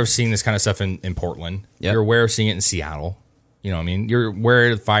aware of seeing this kind of stuff in Portland. Yep. You're aware of seeing it in Seattle. You know what I mean? You're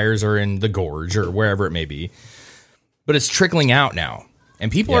aware the fires are in the Gorge or wherever it may be. But it's trickling out now.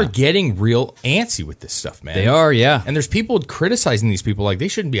 And people are getting real antsy with this stuff, man. They are, yeah. And there's people criticizing these people like they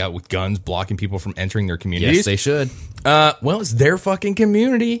shouldn't be out with guns blocking people from entering their communities. Yes, they should. Well, it's their fucking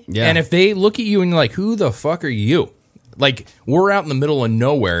community. Yeah. And if they look at you and you're like, who the fuck are you? Like, we're out in the middle of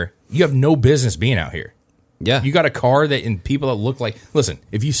nowhere. You have no business being out here. Yeah. You got a car and people that look like... Listen,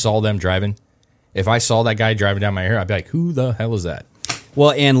 if you saw them driving, if I saw that guy driving down my hair, I'd be like, who the hell is that?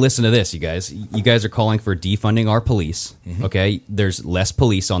 Well, and listen to this, you guys. You guys are calling for defunding our police. Okay, there's less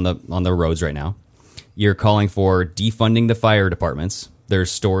police on the roads right now. You're calling for defunding the fire departments. There's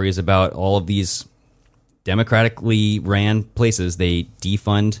stories about all of these democratically ran places. They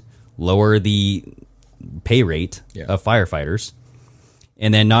defund, lower the pay rate of firefighters,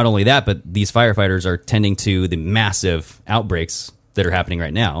 and then not only that, but these firefighters are tending to the massive outbreaks that are happening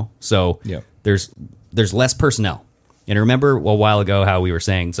right now. So there's less personnel. And remember a while ago how we were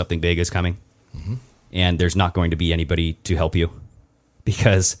saying something big is coming? And there's not going to be anybody to help you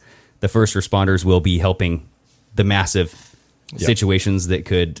because the first responders will be helping the massive situations that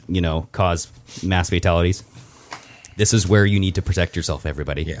could, cause mass fatalities. This is where you need to protect yourself,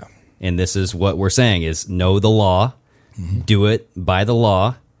 everybody. Yeah. And this is what we're saying is know the law, do it by the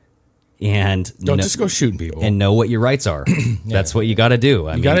law, and don't just go shooting people. And know what your rights are. That's what you got to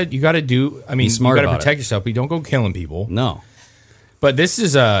do. You got to do. I mean, you got to protect yourself, but you don't go killing people. No. But this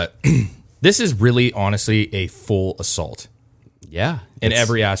is this is really honestly a full assault. Yeah, in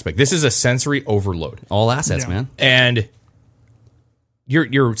every aspect. This is a sensory overload. All assets, man. And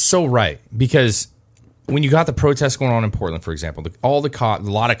you're so right, because when you got the protests going on in Portland, for example, a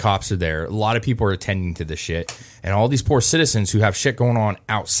lot of cops are there. A lot of people are attending to this shit, and all these poor citizens who have shit going on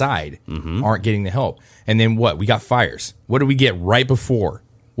outside aren't getting the help. And then what? We got fires. What did we get right before?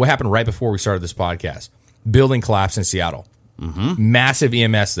 What happened right before we started this podcast? Building collapse in Seattle. Massive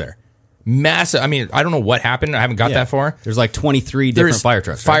EMS there. Massive. I mean, I don't know what happened. I haven't got that far. There's like 23 different fire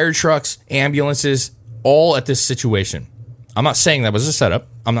trucks. Right? Fire trucks, ambulances, all at this situation. I'm not saying that was a setup.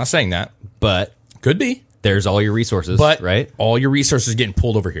 I'm not saying that. But could be. There's all your resources, right? All your resources getting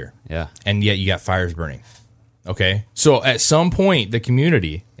pulled over here. Yeah. And yet you got fires burning. Okay? So at some point, the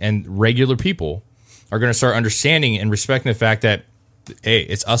community and regular people are going to start understanding and respecting the fact that, hey,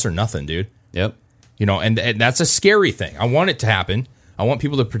 it's us or nothing, dude. Yep. You know, and that's a scary thing. I want it to happen. I want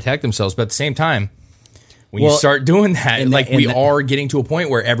people to protect themselves, but at the same time, when you start doing that, we are getting to a point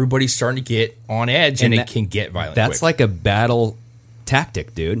where everybody's starting to get on edge, and it can get violent. That's quick. like a battle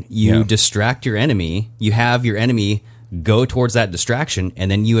tactic, dude. You distract your enemy. You have your enemy go towards that distraction, and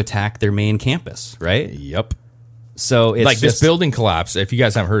then you attack their main campus, right? Yep. So it's like this building collapse. If you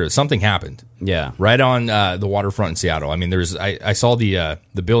guys haven't heard of it, something happened. Yeah. Right on the waterfront in Seattle. I mean, I saw the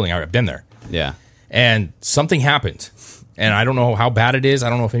building. I've been there. Yeah. And something happened. And I don't know how bad it is. I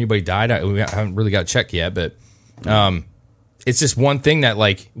don't know if anybody died. We haven't really got checked yet, but it's just one thing that,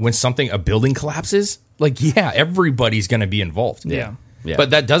 like, when a building collapses, like, yeah, everybody's going to be involved. Yeah.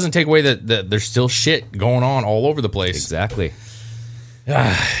 But that doesn't take away that there's still shit going on all over the place. Exactly.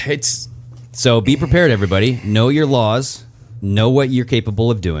 So be prepared, everybody. Know your laws. Know what you're capable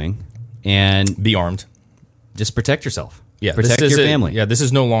of doing. And be armed. Just protect yourself. Yeah, protect your family. This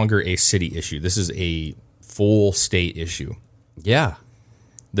is no longer a city issue. This is a full state issue. Yeah.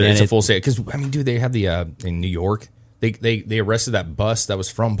 It's a full state. Because, I mean, dude, they have in New York, they arrested that bus that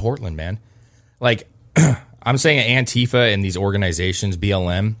was from Portland, man. Like, I'm saying Antifa and these organizations,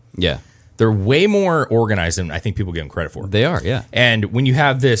 BLM. Yeah. They're way more organized than I think people give them credit for. They are, yeah. And when you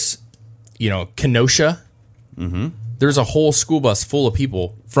have this, Kenosha, there's a whole school bus full of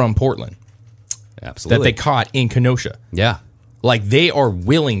people from Portland. Absolutely. That they caught in Kenosha. Yeah. Like, they are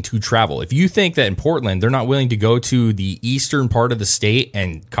willing to travel. If you think that in Portland, they're not willing to go to the eastern part of the state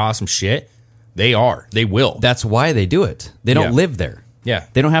and cause some shit, they are. They will. That's why they do it. They don't live there. Yeah.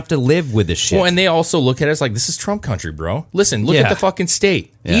 They don't have to live with this shit. Well, and they also look at us like, this is Trump country, bro. Listen, look at the fucking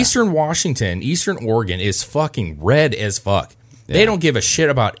state. Yeah. Eastern Washington, Eastern Oregon is fucking red as fuck. Yeah. They don't give a shit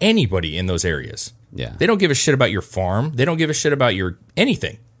about anybody in those areas. Yeah. They don't give a shit about your farm. They don't give a shit about your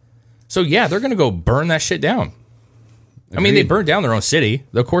anything. So, yeah, they're going to go burn that shit down. Agreed. I mean, they burned down their own city.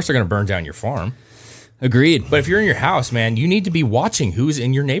 Of course, they're going to burn down your farm. Agreed. But if you're in your house, man, you need to be watching who's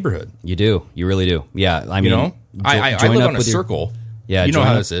in your neighborhood. You do. You really do. Yeah. I mean, I live on a circle. Yeah. You know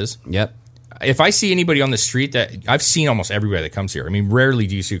how this is. Yep. If I see anybody on the street that I've seen almost everybody that comes here. I mean, rarely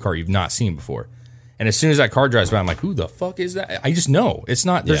do you see a car you've not seen before. And as soon as that car drives by, I'm like, who the fuck is that? I just know. It's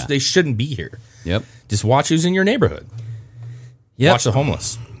not, they shouldn't be here. Yep. Just watch who's in your neighborhood. Yep. Watch the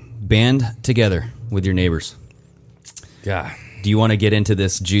homeless. Band together with your neighbors. Yeah. Do you want to get into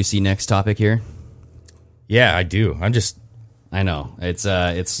this juicy next topic here? Yeah, I do. I know. It's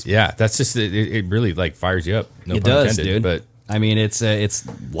yeah, that's just, it really like fires you up. No it pun does, intended, dude. But I mean, it's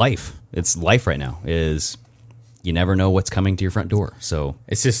life. It's life right now. You never know what's coming to your front door. So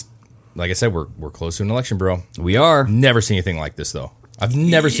it's just, like I said, we're close to an election, bro. We are. Never seen anything like this, though. I've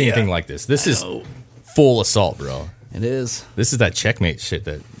never seen anything like this. This is full assault, bro. It is. This is that checkmate shit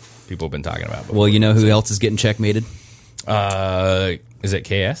that people have been talking about before. Well, you know who else is getting checkmated? Is it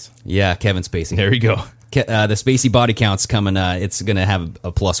KS? Yeah, Kevin Spacey. There you go. The Spacey body count's coming. It's going to have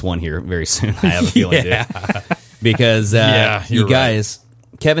a +1 here very soon. I have a feeling, dude. Because you guys,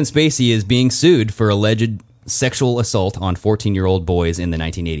 right. Kevin Spacey is being sued for alleged sexual assault on 14-year-old boys in the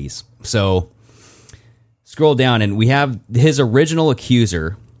 1980s. So scroll down, and we have his original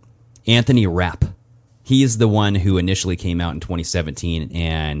accuser, Anthony Rapp. He's the one who initially came out in 2017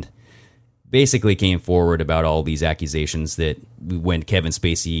 and basically came forward about all these accusations that when Kevin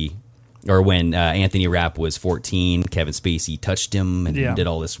Spacey, or when Anthony Rapp was 14, Kevin Spacey touched him and did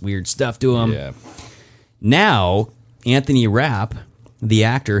all this weird stuff to him. Yeah. Now, Anthony Rapp, the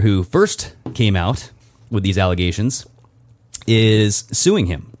actor who first came out with these allegations, is suing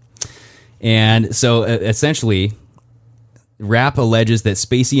him. And so essentially, Rapp alleges that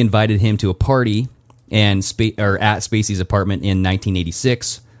Spacey invited him to a party at Spacey's apartment in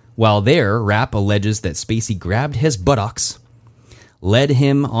 1986. While there, Rapp alleges that Spacey grabbed his buttocks, led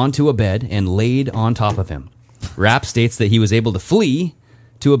him onto a bed, and laid on top of him. Rapp states that he was able to flee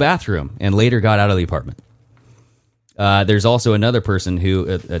to a bathroom and later got out of the apartment. There's also another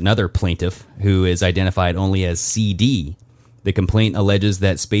plaintiff who is identified only as CD. The complaint alleges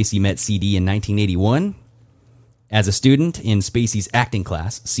that Spacey met CD in 1981. As a student in Spacey's acting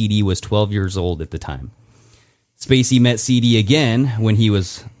class, CD was 12 years old at the time. Spacey met CD again when he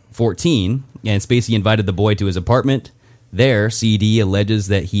was 14, and Spacey invited the boy to his apartment. There, CD alleges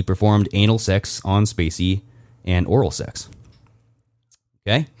that he performed anal sex on Spacey and oral sex.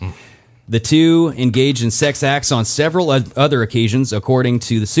 Okay? The two engaged in sex acts on several other occasions, according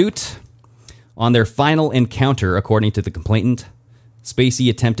to the suit. On their final encounter, according to the complainant, Spacey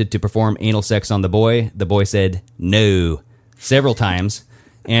attempted to perform anal sex on the boy. The boy said no several times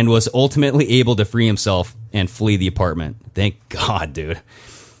and was ultimately able to free himself and flee the apartment. Thank God, dude.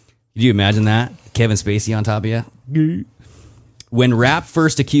 Could you imagine that? Kevin Spacey on top of you? When Rapp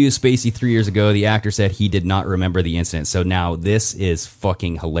first accused Spacey 3 years ago, the actor said he did not remember the incident. So now this is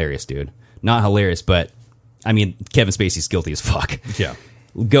fucking hilarious, dude. Not hilarious, but I mean, Kevin Spacey's guilty as fuck. Yeah.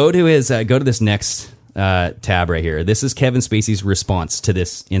 Go to this next tab right here. This is Kevin Spacey's response to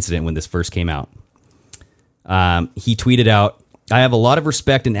this incident when this first came out. He tweeted out, "I have a lot of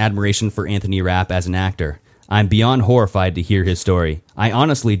respect and admiration for Anthony Rapp as an actor. I'm beyond horrified to hear his story. I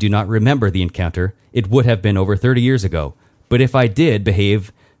honestly do not remember the encounter. It would have been over 30 years ago. But if I did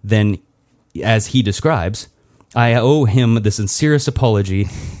behave then as he describes, I owe him the sincerest apology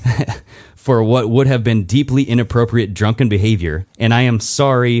for what would have been deeply inappropriate drunken behavior, and I am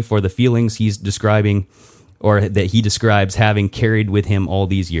sorry for the feelings he's describing or that he describes having carried with him all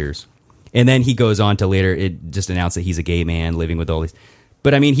these years." And then he goes on to later just announce that he's a gay man living with all these.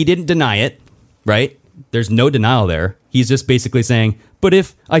 But I mean, he didn't deny it, right? There's no denial there. He's just basically saying, but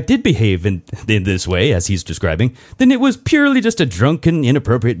if I did behave in this way, as he's describing, then it was purely just a drunken,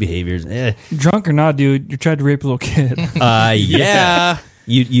 inappropriate behavior. Drunk or not, dude, you tried to rape a little kid. Yeah.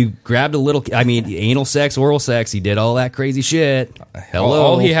 You grabbed a little, I mean, anal sex, oral sex, he did all that crazy shit. Hello.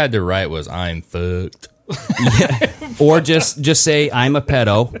 All he had to write was, I'm fucked. Yeah. Or just say, I'm a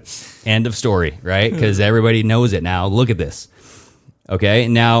pedo. End of story, right? Because everybody knows it now. Look at this. Okay,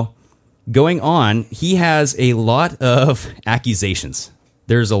 now, going on, he has a lot of accusations.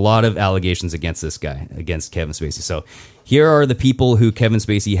 There's a lot of allegations against this guy, against Kevin Spacey. So here are the people who Kevin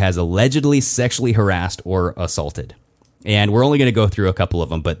Spacey has allegedly sexually harassed or assaulted. And we're only going to go through a couple of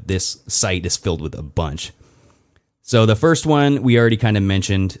them, but this site is filled with a bunch. So the first one we already kind of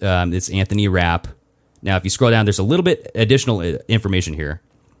mentioned. It's Anthony Rapp. Now, if you scroll down, there's a little bit additional information here.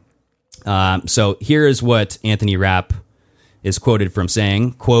 So here is what Anthony Rapp is quoted from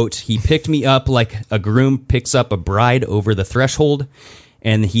saying, quote, "He picked me up like a groom picks up a bride over the threshold,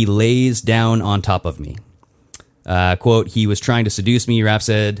 and he lays down on top of me." Quote, "He was trying to seduce me," Rapp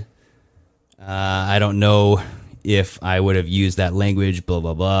said. I don't know if I would have used that language, blah,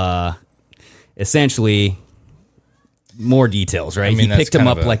 blah, blah. Essentially, more details, right? I mean, he picked him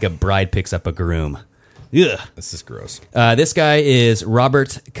up like a bride picks up a groom. Ugh. This is gross. This guy is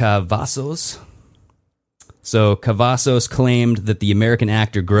Robert Cavazos. So Cavazos claimed that the American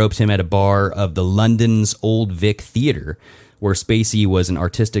actor groped him at a bar of the London's Old Vic Theatre, where Spacey was an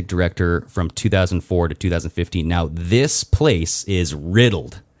artistic director from 2004 to 2015. Now, this place is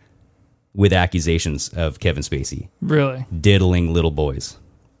riddled with accusations of Kevin Spacey. Really? Diddling little boys.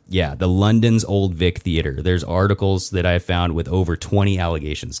 Yeah, the London's Old Vic Theatre. There's articles that I found with over 20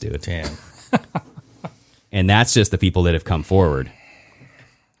 allegations, dude. Damn. And that's just the people that have come forward.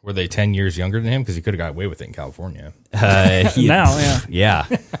 Were they 10 years younger than him? Because he could have got away with it in California. Now, yeah. Yeah,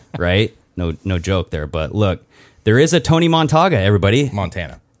 right? No joke there. But look, there is a Tony Montaga, everybody.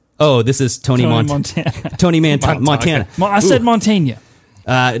 Montana. Oh, this is Tony Montana. Tony Montana. I said Montana.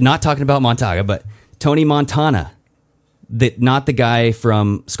 Not talking about Montaga, but Tony Montana. Not the guy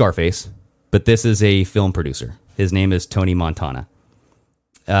from Scarface, but this is a film producer. His name is Tony Montana.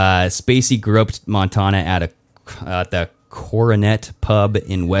 Spacey groped Montana at the Coronet Pub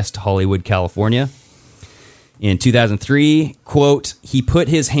in West Hollywood, California. In 2003, quote, "He put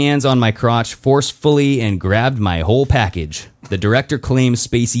his hands on my crotch forcefully and grabbed my whole package." The director claims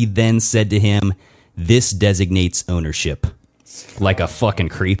Spacey then said to him, "This designates ownership." Like a fucking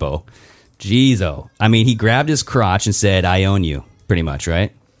creepo. Jeez-o. I mean, he grabbed his crotch and said, "I own you," pretty much,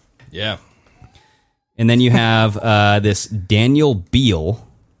 right? Yeah. And then you have this Daniel Beal,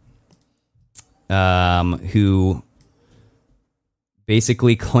 who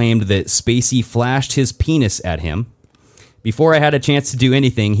basically claimed that Spacey flashed his penis at him, Before I had a chance to do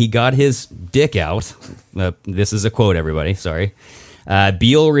anything, he got his dick out. This is a quote, everybody. Sorry.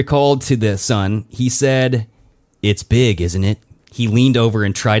 Beal recalled to the Sun, he said, "It's big, isn't it?" He leaned over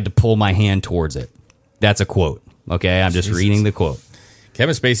and tried to pull my hand towards it. That's a quote. Okay, I'm just reading the quote.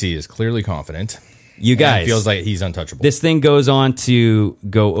 Kevin Spacey is clearly confident. You guys, feels like he's untouchable. This thing goes on to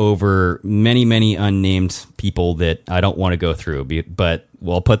go over many, many unnamed people that I don't want to go through, but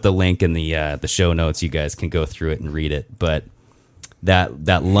we'll put the link in the show notes. You guys can go through it and read it. But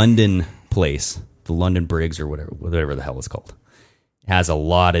that London place, the London Briggs or whatever the hell it's called, has a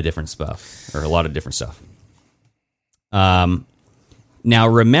lot of different stuff. Now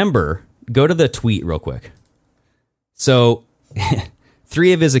remember, go to the tweet real quick. So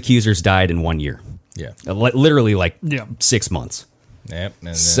 3 of his accusers died in 1 year. Yeah. Literally 6 months. Yep.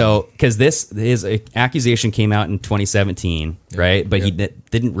 So, because his accusation came out in 2017, right? But he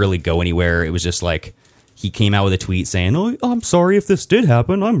didn't really go anywhere. It was just like he came out with a tweet saying, "Oh, I'm sorry if this did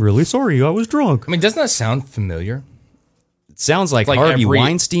happen. I'm really sorry. I was drunk." I mean, doesn't that sound familiar? It sounds like Harvey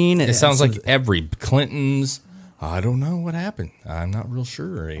Weinstein. It sounds like every Clinton's. I don't know what happened. I'm not real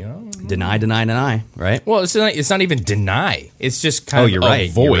sure. Deny, right? Well, it's not even deny. It's just kind of a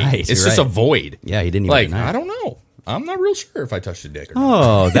void. You're right. It's just a void. Yeah, he didn't even deny. I don't know. I'm not real sure if I touched a dick or not.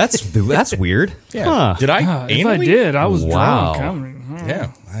 Oh, that's weird. Yeah. Huh. Did I? If I did, I was drunk.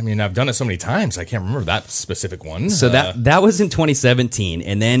 Yeah. I mean, I've done it so many times. I can't remember that specific one. So that was in 2017.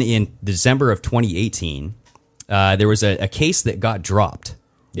 And then in December of 2018, there was a case that got dropped.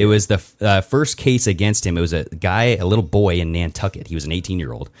 It was the first case against him. It was a little boy in Nantucket. He was an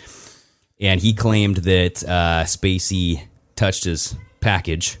 18-year-old. And he claimed that Spacey touched his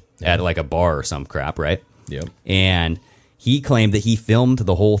package at like a bar or some crap, right? Yep. And he claimed that he filmed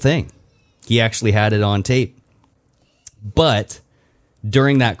the whole thing. He actually had it on tape. But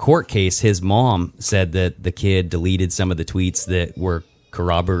during that court case, his mom said that the kid deleted some of the tweets that were kind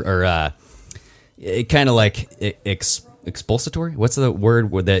of like expulsory. What's the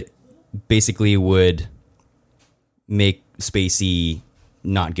word that basically would make Spacey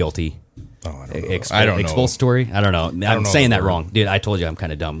not guilty? Oh, I don't know. I don't know. Expulsory? I don't know. I'm saying that wrong, dude. I told you I'm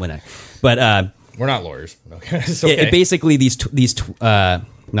kind of dumb. But we're not lawyers. Okay, it's okay. It basically these not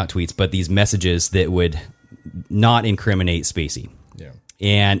tweets, but these messages that would not incriminate Spacey. Yeah.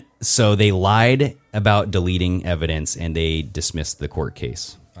 And so they lied about deleting evidence, and they dismissed the court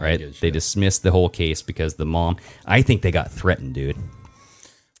case. Right? They dismissed the whole case because the mom. I think they got threatened, dude.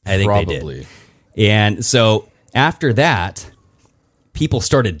 I think they did. And so after that, people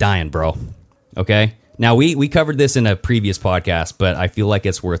started dying, bro. Okay. Now we covered this in a previous podcast, but I feel like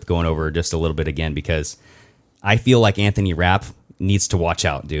it's worth going over just a little bit again because I feel like Anthony Rapp needs to watch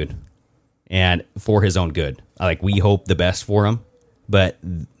out, dude, and for his own good. Like, we hope the best for him, but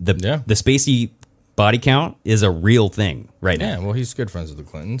the Spacey body count is a real thing right now. Yeah, well, he's good friends with the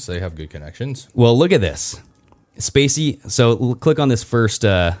Clintons. They have good connections. Well, look at this. Spacey, so click on this first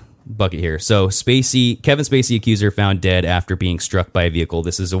bucket here. So Kevin Spacey accuser found dead after being struck by a vehicle.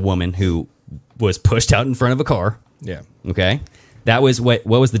 This is a woman who was pushed out in front of a car. Yeah. Okay. That was what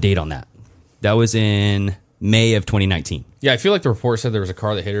was the date on that? That was in May of 2019. Yeah, I feel like the report said there was a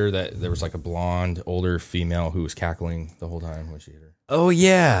car that hit her, that there was like a blonde, older female who was cackling the whole time when she hit her. Oh,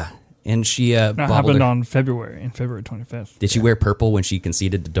 yeah. And she that happened on February 25th. Did she wear purple when she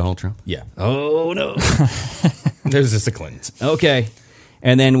conceded to Donald Trump? Yeah. Oh, no. It was just the Clintons. Okay.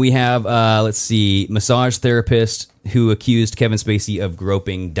 And then we have, massage therapist who accused Kevin Spacey of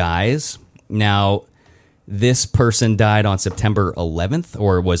groping dies. Now, this person died on September 11th,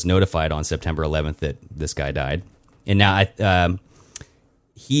 or was notified on September 11th that this guy died. And now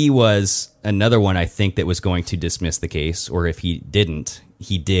he was another one, I think, that was going to dismiss the case, or if he didn't,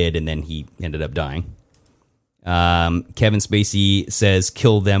 he did, and then he ended up dying. Kevin Spacey says,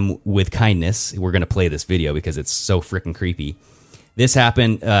 "Kill them with kindness." We're going to play this video because it's so freaking creepy. This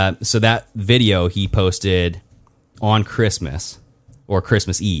happened, so that video he posted on Christmas, or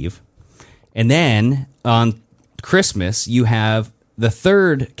Christmas Eve. And then on Christmas, you have the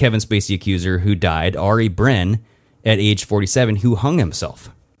third Kevin Spacey accuser who died, Ari Bren, at age 47, who hung himself.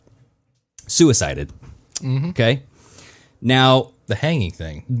 Suicided. Mm-hmm. Okay? Now, the hanging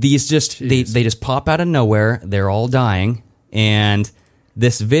thing. These they just pop out of nowhere. They're all dying. And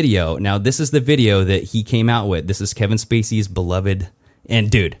this video, now this is the video that he came out with. This is Kevin Spacey's beloved. And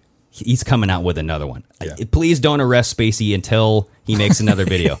dude, he's coming out with another one. Yeah. Please don't arrest Spacey until he makes another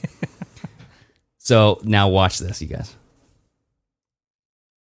video. So now watch this, you guys.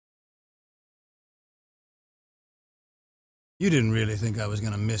 You didn't really think I was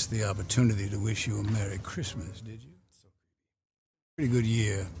going to miss the opportunity to wish you a Merry Christmas, did you? Pretty good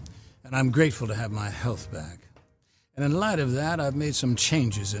year, and I'm grateful to have my health back. And in light of that, I've made some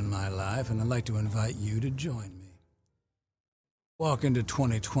changes in my life, and I'd like to invite you to join me. Walk into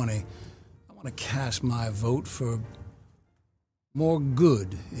 2020, I want to cast my vote for more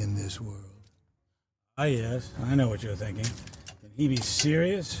good in this world. Ah, yes, I know what you're thinking. Can he be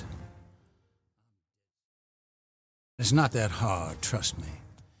serious? It's not that hard, trust me.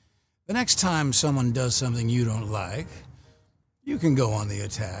 The next time someone does something you don't like, you can go on the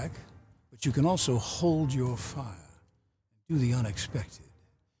attack, but you can also hold your fire, do the unexpected.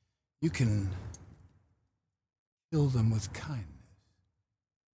 You can kill them with kindness.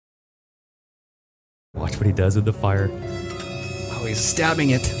 Watch what he does with the fire. Oh, he's stabbing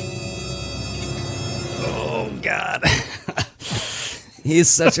it. Oh, God. He's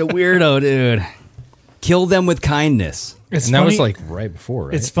such a weirdo, dude. Kill them with kindness. It's and funny, that was like right before,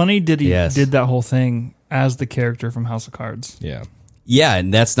 right? It's funny did that whole thing as the character from House of Cards. Yeah. Yeah,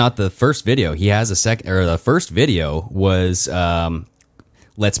 and that's not the first video. He has a second, or the first video was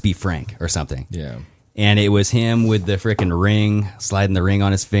Let's Be Frank or something. Yeah. And it was him with the frickin' ring, sliding the ring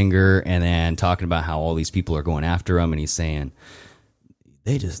on his finger, and then talking about how all these people are going after him, and he's saying,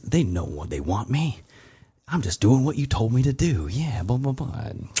 they know what they want me. I'm just doing what you told me to do. Yeah, blah, blah,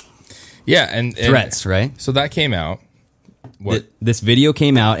 blah. Yeah, and threats, right? So that came out. What? This video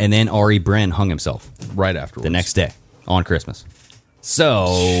came out, and then Ari Bren hung himself right afterwards. The next day on Christmas. So,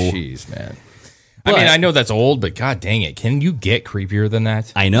 jeez, man. I mean, I know that's old, but god dang it, can you get creepier than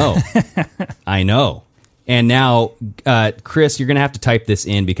that? I know, I know. And now, Chris, you're gonna have to type this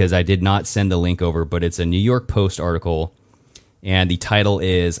in because I did not send the link over, but it's a New York Post article, and the title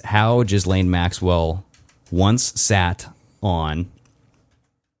is "How Ghislaine Maxwell Once Sat on."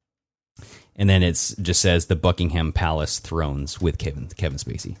 And then it just says the Buckingham Palace thrones with Kevin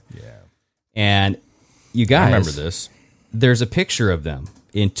Spacey. Yeah. And you guys... I remember this. There's a picture of them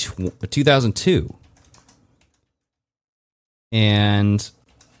in 2002. And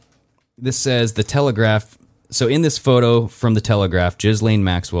this says the Telegraph... So in this photo from the Telegraph, Ghislaine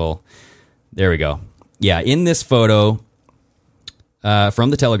Maxwell... There we go. Yeah, in this photo from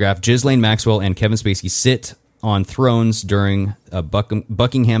the Telegraph, Ghislaine Maxwell and Kevin Spacey sit on thrones during a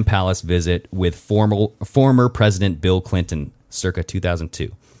Buckingham Palace visit with former President Bill Clinton, circa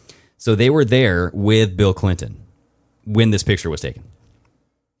 2002. So they were there with Bill Clinton when this picture was taken.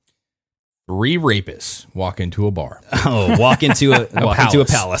 3 rapists walk into a bar. Oh, walk into a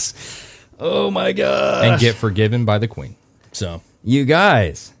palace. Oh my god! And get forgiven by the Queen. So you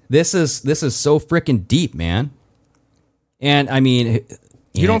guys, this is so freaking deep, man. And I mean.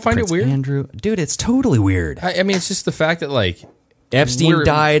 You don't find Prince it weird? Andrew? Dude, it's totally weird. I mean, it's just the fact that, like... Epstein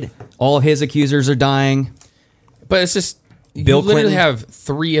died. All of his accusers are dying. But it's just... Bill you literally Clinton have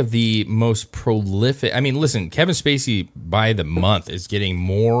 3 of the most prolific... I mean, listen, Kevin Spacey, by the month, is getting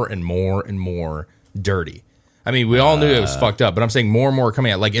more and more and more dirty. I mean, we all knew it was fucked up, but I'm saying more and more are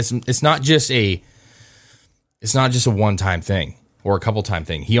coming out. Like, it's not just a one-time thing or a couple-time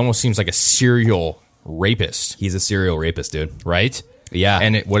thing. He almost seems like a serial rapist. He's a serial rapist, dude. Right? Yeah.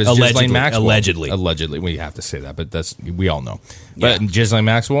 And what is Ghislaine Maxwell? Allegedly. We have to say that, but we all know. But Ghislaine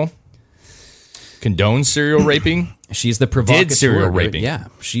Maxwell condones serial raping. She's the provocateur. Did serial raping. Yeah.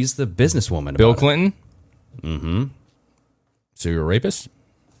 She's the businesswoman. Bill Clinton. Mm-hmm. Serial rapist.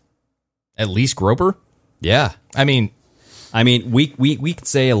 At least groper. Yeah. I mean, we could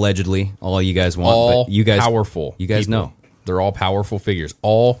say allegedly all you guys want, all but you guys powerful. You guys people. know. They're all powerful figures,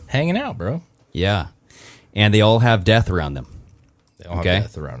 all hanging out, bro. Yeah. And they all have death around them. They all have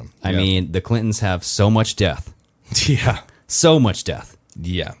death around them. I mean, the Clintons have so much death. Yeah. So much death.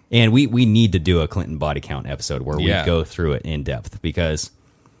 Yeah. And we need to do a Clinton body count episode where we go through it in depth because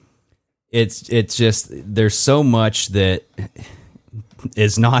it's just there's so much that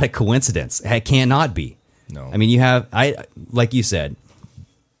is not a coincidence. It cannot be. No. I mean, you have like you said,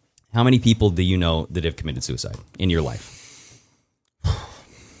 how many people do you know that have committed suicide in your life?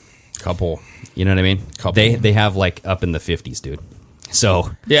 Couple. You know what I mean? Couple. They have like up in the 50s, dude.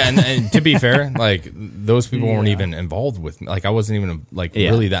 So yeah, and to be fair, like those people weren't even involved with me. Like I wasn't even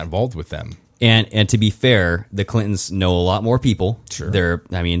really that involved with them. And to be fair, the Clintons know a lot more people. Sure. They're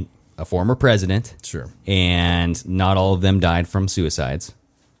a former president. Sure. And not all of them died from suicides.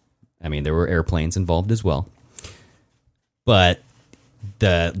 I mean, there were airplanes involved as well. But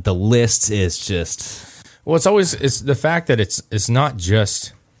the list is just it's the fact that it's not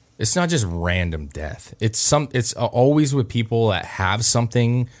just random death. It's always with people that have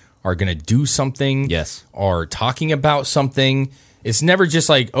something, are going to do something, yes, are talking about something. It's never just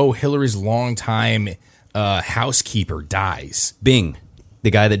like, oh, Hillary's longtime housekeeper dies. Bing,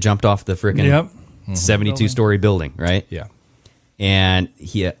 the guy that jumped off the freaking 72-story building, right? Yeah. And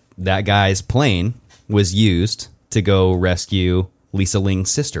that guy's plane was used to go rescue Lisa Ling's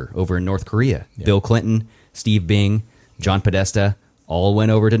sister over in North Korea. Yeah. Bill Clinton, Steve Bing, John Podesta all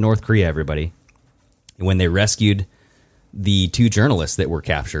went over to North Korea, everybody. And when they rescued the 2 journalists that were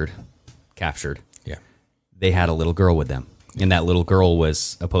captured, yeah, they had a little girl with them. And that little girl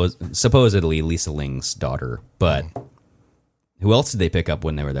was supposedly Lisa Ling's daughter. But who else did they pick up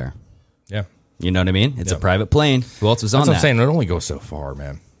when they were there? Yeah. You know what I mean? It's a private plane. Who else was on that? That's what I'm saying. It only goes so far,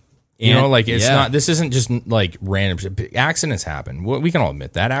 man. You know, like it's not. This isn't just like random shit. Accidents happen. We can all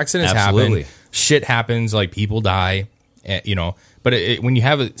admit that accidents happen. Shit happens. Like people die. You know, but when you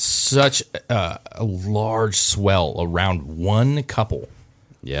have such a large swell around one couple,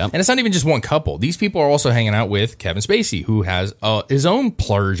 yeah, and it's not even just one couple. These people are also hanging out with Kevin Spacey, who has his own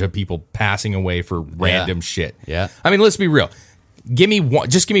plurge of people passing away for random shit. Yeah, I mean, let's be real. Give me one.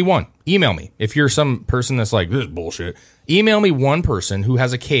 Just give me one. Email me if you're some person that's like, this is bullshit. Email me one person who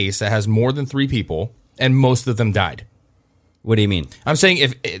has a case that has more than 3 people and most of them died. What do you mean? I'm saying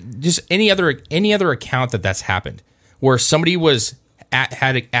if just any other account that's happened where somebody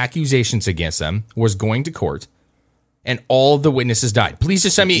had accusations against them, was going to court, and all of the witnesses died. Please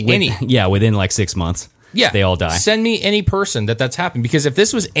just send me any. Yeah, within like 6 months. Yeah, they all die. Send me any person that's happened, because if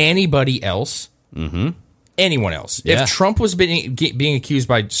this was anybody else. Anyone else. Yeah. If Trump was being accused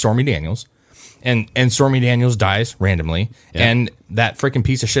by Stormy Daniels, and Stormy Daniels dies randomly, and that freaking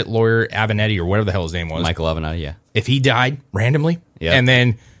piece of shit lawyer Avenatti or whatever the hell his name was, Michael Avenatti, yeah. If he died randomly, and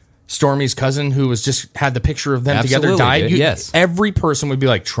then Stormy's cousin, who was just had the picture of them together, died, yes, every person would be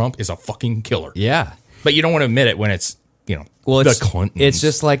like, Trump is a fucking killer. Yeah, but you don't want to admit it when it's the Clintons. It's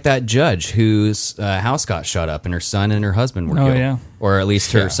just like that judge whose house got shot up and her son and her husband were killed. Yeah. Or at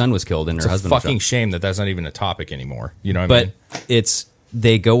least her son was killed and her husband was It's a fucking shot. shame that's not even a topic anymore. You know what I mean? But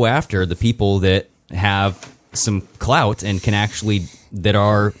they go after the people that have some clout and can actually, that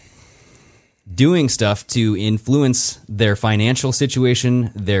are doing stuff to influence their financial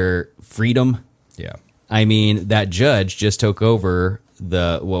situation, their freedom. Yeah. I mean, that judge just took over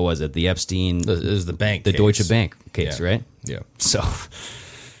the Epstein, it was the bank, the case. Deutsche Bank case, right? Yeah. So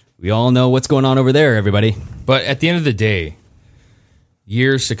we all know what's going on over there, everybody. But at the end of the day,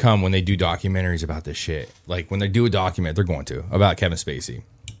 years to come, when they do documentaries about this shit, like when they do a document, they're going to, about Kevin Spacey,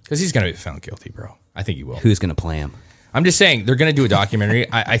 because he's going to be found guilty, bro. I think he will. Who's going to play him? I'm just saying they're going to do a documentary.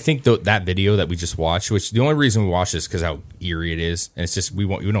 I think that video that we just watched, which the only reason we watched is because how eerie it is, and it's just we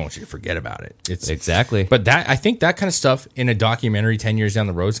don't want you to forget about it. It's exactly. But I think that kind of stuff in a documentary 10 years down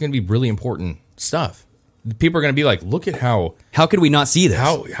the road is going to be really important stuff. People are going to be like, look at how could we not see this?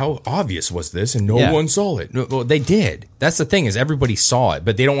 How obvious was this, and no one saw it. No, well, they did. That's the thing, is everybody saw it,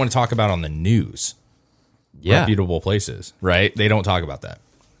 but they don't want to talk about it on the news. Yeah, reputable places, right? They don't talk about that.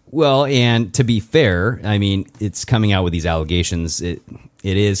 Well, and to be fair, I mean, it's coming out with these allegations. It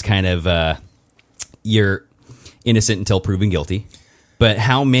is kind of you're innocent until proven guilty. But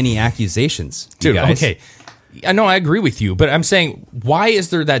how many accusations, dude? Guys? Okay, I know I agree with you, but I'm saying, why is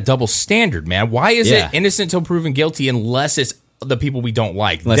there that double standard, man? Why is it innocent until proven guilty unless it's the people we don't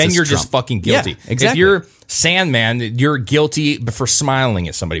like? Unless then you're Trump. just fucking guilty. Yeah, exactly. If you're Sandman, you're guilty for smiling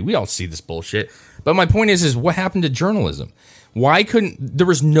at somebody. We all see this bullshit. But my point is what happened to journalism? Why there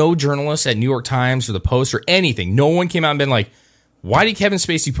was no journalist at New York Times or the Post or anything. No one came out and been like, why did Kevin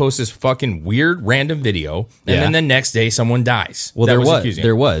Spacey post this fucking weird random video and then the next day someone dies? Well, there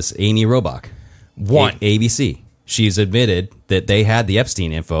was Amy Robach. ABC. She's admitted that they had the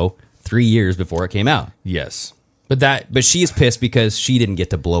Epstein info 3 years before it came out. Yes. But she's pissed because she didn't get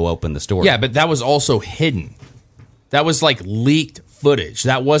to blow open the story. Yeah, but that was also hidden. That was like leaked footage.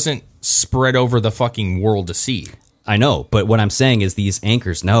 That wasn't spread over the fucking world to see. I know, but what I'm saying is these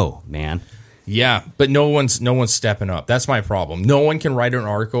anchors know, man. Yeah, but no one's stepping up. That's my problem. No one can write an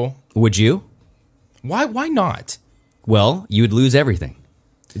article. Would you? Why not? Well, you would lose everything.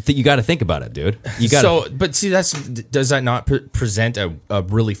 You got to think about it, dude. You got but see, does that not present a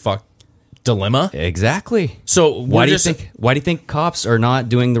really fucked dilemma? Exactly. So why do you think cops are not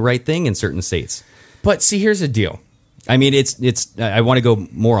doing the right thing in certain states? But see, here's the deal. I mean, it's. I want to go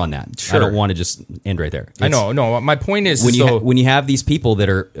more on that. Sure. I don't want to just end right there. I know. No, my point is when you have these people that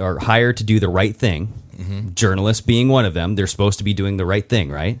are hired to do the right thing, journalists being one of them, they're supposed to be doing the right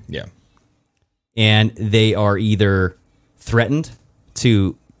thing, right? Yeah. And they are either threatened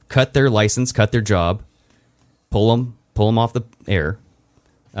to cut their license, cut their job, pull them off the air.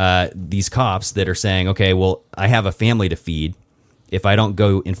 These cops that are saying, okay, well, I have a family to feed. If I don't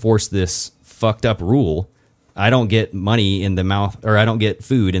go enforce this fucked up rule, I don't get money in the mouth, or I don't get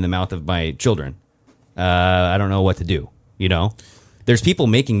food in the mouth of my children. I don't know what to do. You know, there's people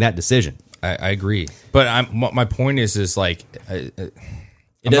making that decision. I agree, but my point is like,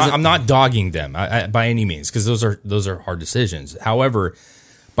 I'm not dogging them by any means, because those are hard decisions. However,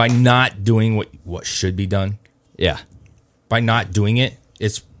 by not doing what should be done, by not doing it,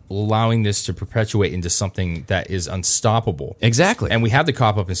 it's allowing this to perpetuate into something that is unstoppable. Exactly. And we had the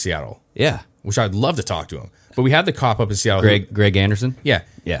cop up in Seattle. Yeah. Which I'd love to talk to him. But we had the cop up in Seattle. Greg Anderson? Yeah.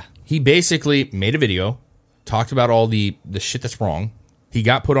 Yeah. He basically made a video, talked about all the shit that's wrong. He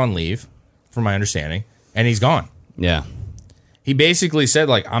got put on leave, from my understanding, and he's gone. Yeah. He basically said,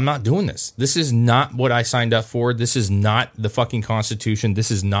 like, I'm not doing this. This is not what I signed up for. This is not the fucking Constitution.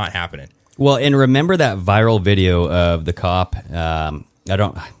 This is not happening. Well, and remember that viral video of the cop?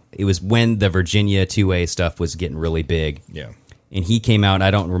 It was when the Virginia 2A stuff was getting really big. Yeah. And he came out, I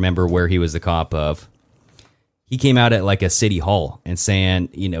don't remember where he was the cop of. He came out at like a city hall and saying,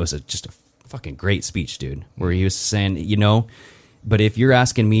 it was just a fucking great speech, dude, where he was saying, but if you're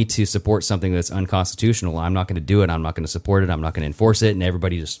asking me to support something that's unconstitutional, I'm not going to do it. I'm not going to support it. I'm not going to enforce it. And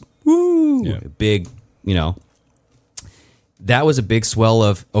everybody just, woo, big, that was a big swell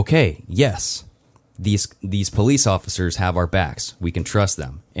of, okay, yes, these police officers have our backs. We can trust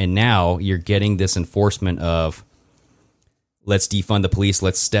them. And now you're getting this enforcement of, let's defund the police.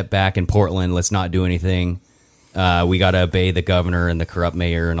 Let's step back in Portland. Let's not do anything. We got to obey the governor and the corrupt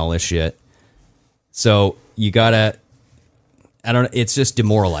mayor and all this shit. So you got to, it's just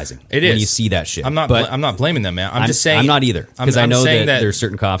demoralizing. It when is. You see that shit. I'm not blaming them, man. I'm just saying. I'm not either. Because I know that there's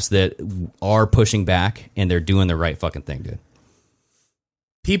certain cops that are pushing back and they're doing the right fucking thing, dude.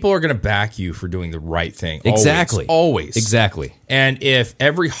 People are going to back you for doing the right thing. Exactly. Always. Exactly. And if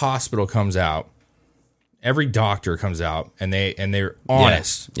every hospital comes out, every doctor comes out, and they're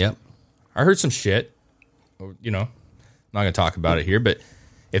honest. Yeah. Yep. I heard some shit. I'm not going to talk about it here, but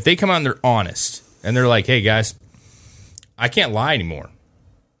if they come out and they're honest, and they're like, hey, guys, I can't lie anymore.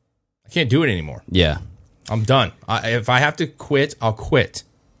 I can't do it anymore. Yeah. I'm done. If I have to quit, I'll quit.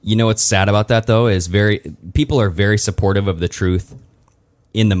 You know what's sad about that, though, is people are very supportive of the truth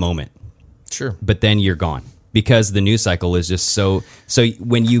in the moment. Sure. But then you're gone because the news cycle is just so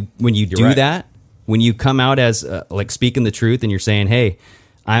when you do right. that, when you come out as like speaking the truth and you're saying, hey,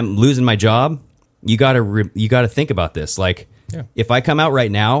 I'm losing my job, you got to think about this. Like, if I come out right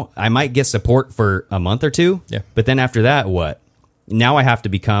now, I might get support for a month or two. Yeah. But then after that, what? Now I have to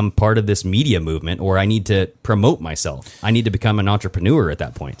become part of this media movement, or I need to promote myself. I need to become an entrepreneur at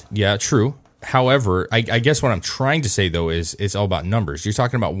that point. Yeah, true. However, I guess what I'm trying to say, though, is it's all about numbers. You're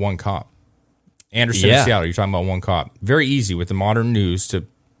talking about one cop. Anderson in Seattle, you're talking about one cop. Very easy with the modern news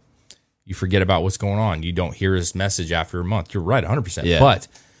you forget about what's going on. You don't hear his message after a month. You're right, 100%. Yeah. But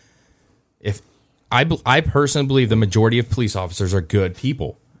if I personally believe the majority of police officers are good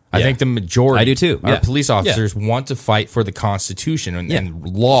people. I think the majority I do too. Our police officers want to fight for the Constitution and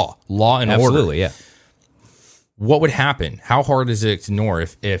law and order. Absolutely, yeah. What would happen? How hard is it to ignore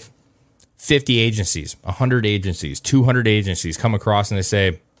if 50 agencies, 100 agencies, 200 agencies come across and they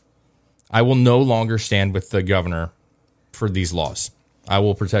say, I will no longer stand with the governor for these laws. I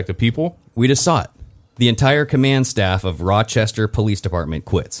will protect the people. We just saw it. The entire command staff of Rochester Police Department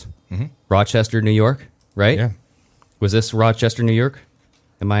quits. Mm-hmm. Rochester, New York, right? Yeah. Was this Rochester, New York?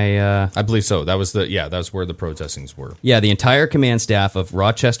 Am I? I believe so. That was where the protestings were. Yeah, the entire command staff of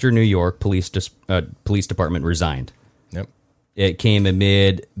Rochester, New York Police Department resigned. Yep. It came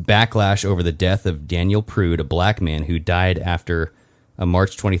amid backlash over the death of Daniel Prude, a black man who died after a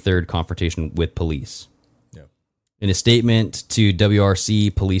March 23rd confrontation with police. Yep. In a statement to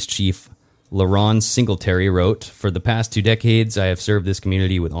WRC, Police Chief LaRon Singletary wrote, "For the past 2 decades, I have served this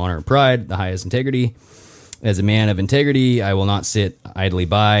community with honor and pride, the highest integrity. As a man of integrity, I will not sit idly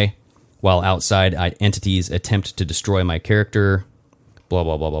by while outside entities attempt to destroy my character." Blah,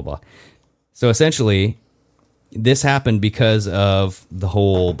 blah, blah, blah, blah. So essentially, this happened because of the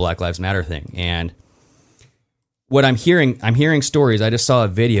whole Black Lives Matter thing. And what I'm hearing stories. I just saw a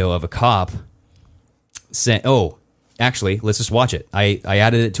video of a cop saying, oh, actually, let's just watch it. I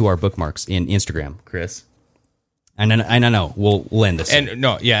added it to our bookmarks in Instagram, Chris. And I know we'll end this. And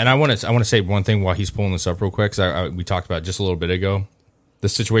no, yeah, and I want to say one thing while he's pulling this up real quick, because we talked about it just a little bit ago. The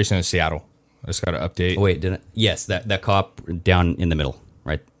situation in Seattle. I just got to update. Oh, wait, didn't? Yes, that cop down in the middle,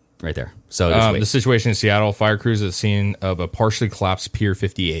 right there. So the situation in Seattle: fire crews at the scene of a partially collapsed Pier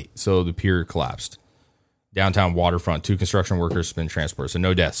 58. So the pier collapsed. Downtown waterfront. 2 construction workers have been transported. So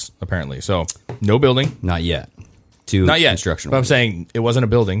no deaths apparently. So no building. Not yet. Not yet. Construction. But I'm saying it wasn't a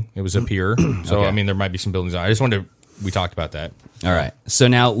building; it was a pier. So Okay. I mean, there might be some buildings on. I just wanted we talked about that. All right. So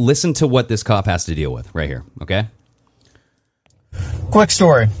now listen to what this cop has to deal with right here. Okay. Quick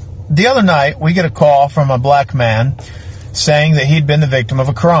story. The other night, we get a call from a black man saying that he'd been the victim of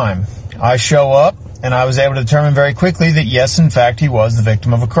a crime. I show up and I was able to determine very quickly that yes, in fact, he was the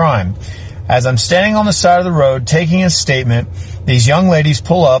victim of a crime. As I'm standing on the side of the road taking his statement, these young ladies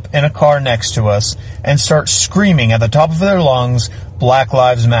pull up in a car next to us and start screaming at the top of their lungs, Black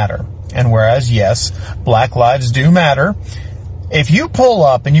Lives Matter. And whereas, yes, Black lives do matter, if you pull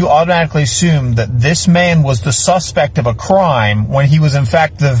up and you automatically assume that this man was the suspect of a crime when he was in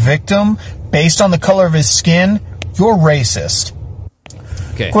fact the victim based on the color of his skin, you're racist.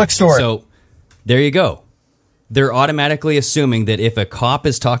 Okay. Quick story. So there you go. They're automatically assuming that if a cop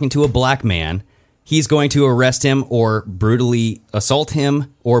is talking to a black man, he's going to arrest him or brutally assault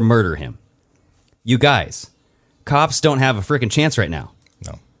him or murder him. You guys, cops don't have a freaking chance right now.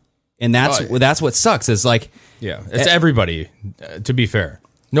 No. And that's what sucks is like... Yeah, it's everybody, to be fair.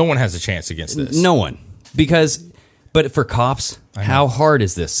 No one has a chance against this. No one. But for cops, how hard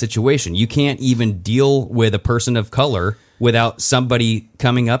is this situation? You can't even deal with a person of color without somebody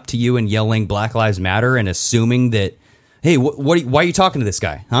coming up to you and yelling Black Lives Matter and assuming that, hey, why are you talking to this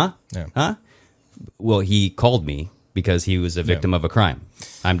guy? Huh? Yeah. Huh? Well, he called me because he was a victim of a crime.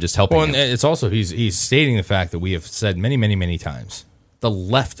 I'm just helping him. And it's also, he's stating the fact that we have said many, many, many times, the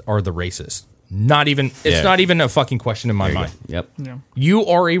left are the racists. Not even a fucking question in my mind. Yep. Yeah. You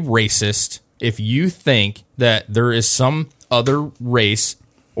are a racist if you think that there is some other race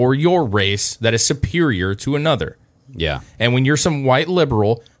or your race that is superior to another. Yeah. And when you're some white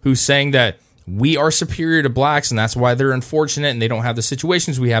liberal who's saying that we are superior to blacks and that's why they're unfortunate and they don't have the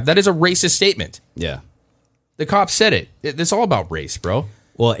situations we have, that is a racist statement. Yeah. The cops said it. It's all about race, bro.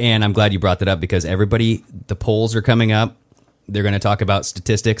 Well, and I'm glad you brought that up because the polls are coming up. They're going to talk about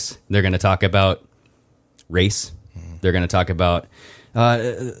statistics. They're going to talk about race. They're going to talk about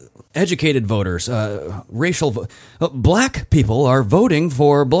educated voters, racial. Black people are voting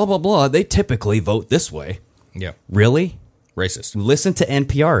for blah, blah, blah. They typically vote this way. Yeah. Really? Racist. Listen to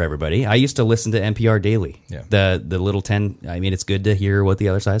NPR, everybody. I used to listen to NPR daily. Yeah. The little 10. I mean, it's good to hear what the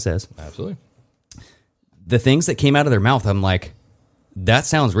other side says. Absolutely. The things that came out of their mouth, I'm like, that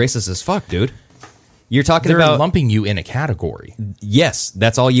sounds racist as fuck, dude. You're talking about lumping you in a category. Yes,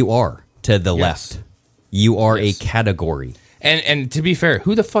 that's all you are to the left. You are a category. And to be fair,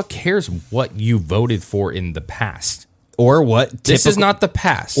 who the fuck cares what you voted for in the past? Or what? This is not the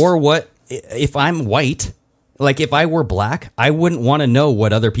past. Or what? If I'm white, like if I were black, I wouldn't want to know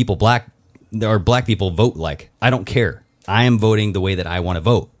what other people black people vote like. I don't care. I am voting the way that I want to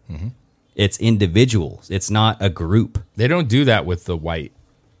vote. Mm-hmm. It's individuals. It's not a group. They don't do that with the white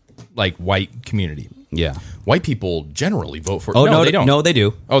community. Yeah. White people generally vote for... Oh, no, they don't. No, they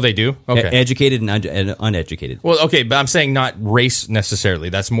do. Oh, they do? Okay. Educated and uneducated. Well, okay, but I'm saying not race necessarily.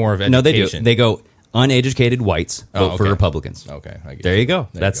 That's more of education. No, they do. They go, uneducated whites vote for Republicans. Okay. I get there you go.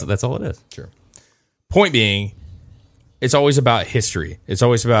 There That's all it is. Sure. Point being, it's always about history. It's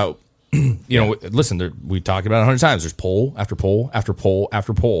always about, listen, we talked about it 100 times. There's poll after poll after poll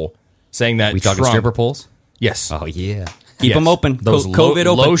after poll saying that We talking stripper polls? Yes. Oh, yeah. Keep them open. Those COVID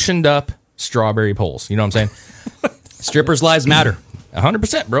open. Lotioned up strawberry polls. You know what I'm saying? Strippers' lives matter.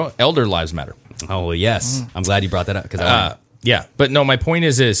 100%, bro. Elder lives matter. Oh, yes. I'm glad you brought that up. Because yeah. But no, my point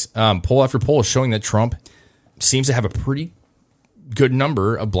is poll after poll is showing that Trump seems to have a pretty good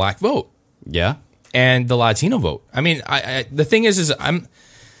number of black vote. Yeah. And the Latino vote. I mean, the thing is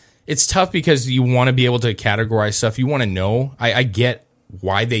it's tough because you want to be able to categorize stuff. You want to know. I get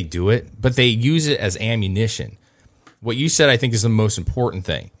why they do it, but they use it as ammunition. What you said, I think, is the most important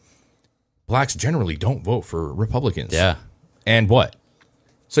thing. Blacks generally don't vote for Republicans. Yeah. And what?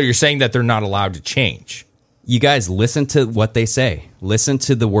 So you're saying that they're not allowed to change? You guys listen to what they say. Listen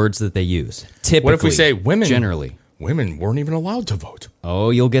to the words that they use. Typically. What if we say women? Generally. Women weren't even allowed to vote.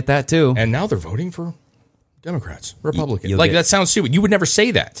 Oh, you'll get that too. And now they're voting for Democrats, Republicans. That sounds stupid. You would never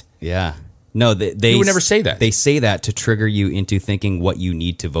say that. Yeah. No, they you would never say that. They say that to trigger you into thinking what you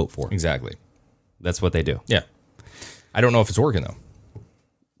need to vote for. Exactly. That's what they do. Yeah. I don't know if it's working, though.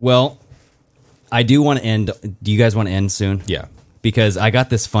 Well, I do want to end. Do you guys want to end soon? Yeah. Because I got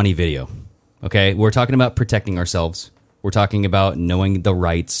this funny video. Okay. We're talking about protecting ourselves. We're talking about knowing the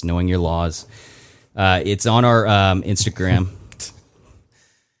rights, knowing your laws. It's on our Instagram.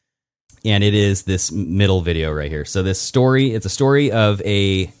 And it is this middle video right here. So it's a story of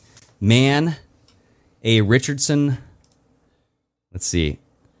a man, a Richardson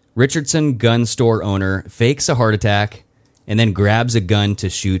gun store owner fakes a heart attack and then grabs a gun to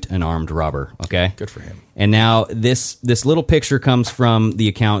shoot an armed robber. Okay. Good for him. And now this little picture comes from the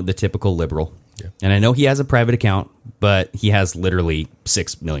account, The Typical Liberal. Yeah. And I know he has a private account, but he has literally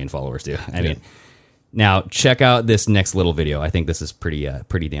 6 million followers too. I mean, now check out this next little video. I think this is pretty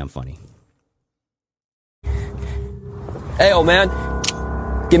damn funny. Hey, old man,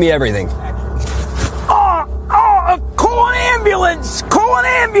 give me everything. ambulance! Call an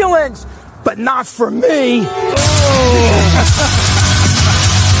ambulance! But not for me.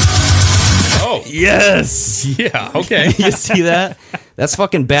 Oh. Yes. Yeah, okay. You see that? That's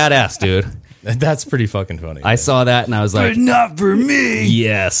fucking badass, dude. That's pretty fucking funny. I saw that and I was like, but not for me.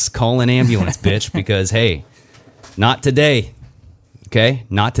 Yes, call an ambulance, bitch, because hey, not today. Okay?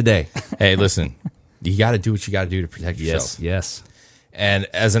 Not today. Hey, listen. You got to do what you got to do to protect yourself. Yes. And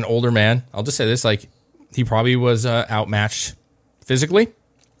as an older man, I'll just say this, like, he probably was outmatched physically.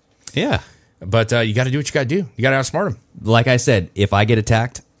 Yeah. But you got to do what you got to do. You got to outsmart him. Like I said, if I get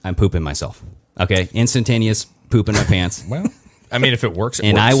attacked, I'm pooping myself. Okay? Instantaneous poop in my pants. Well, I mean, if it works, it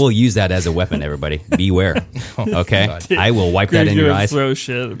and works. I will use that as a weapon, everybody. Beware. Okay? God. I will wipe that in your eyes. Throw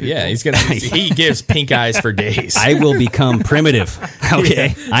shit at people. Yeah, he gives pink eyes for days. I will become primitive.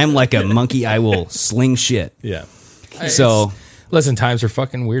 Okay? I'm like a monkey. I will sling shit. Yeah. So, listen, times are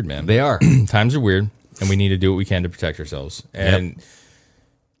fucking weird, man. They are. Times are weird, and we need to do what we can to protect ourselves. And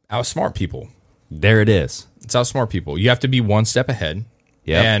outsmart people. There it is. It's outsmart people. You have to be one step ahead.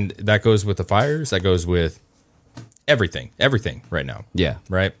 Yeah. And that goes with the fires. That goes with everything right now. Yeah.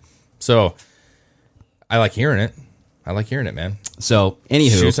 Right. So I like hearing it. Man. So,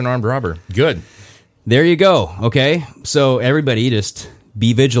 anywho. Shoots an armed robber. Good. There you go. Okay. So, everybody just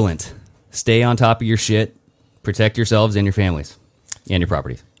be vigilant. Stay on top of your shit. Protect yourselves and your families and your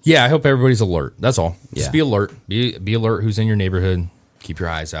properties. Yeah. I hope everybody's alert. That's all. Just Yeah. be alert. Be alert who's in your neighborhood. Keep your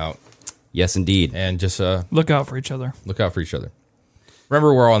eyes out. Yes, indeed. And just look out for each other. Look out for each other.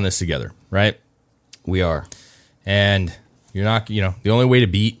 Remember, we're all in this together, right? We are. And you're not, the only way to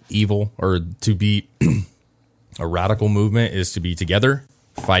beat evil or to beat a radical movement is to be together,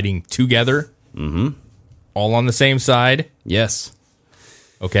 fighting together, all on the same side. Yes.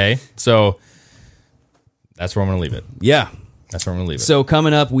 Okay. So that's where I'm going to leave it. Yeah. That's where I'm going to leave it. So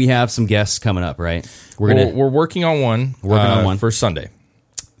coming up, we have some guests coming up, right? We're working on one. For Sunday.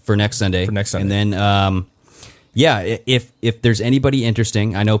 For next Sunday. And then, if there's anybody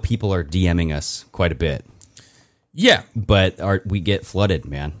interesting, I know people are DMing us quite a bit. Yeah. But we get flooded,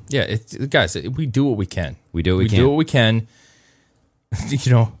 man. Yeah. Guys, we do what we can. We do what we can.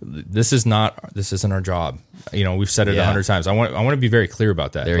 This isn't our job. We've said it 100 times. I want to be very clear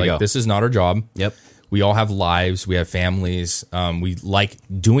about that. There you go. This is not our job. Yep. We all have lives. We have families. We like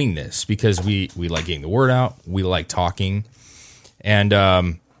doing this because we like getting the word out. We like talking. And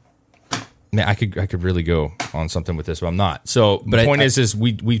man, I could really go on something with this, but I'm not. So the point is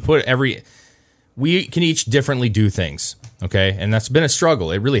we put we can each differently do things. Okay. And that's been a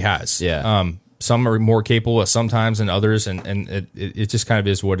struggle. It really has. Yeah. Some are more capable sometimes than others. And it just kind of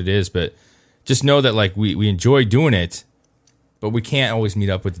is what it is. But just know that like we enjoy doing it, but we can't always meet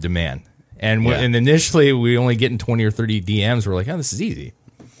up with the demand. And and initially we only getting 20 or 30 DMs. We're like, oh, this is easy.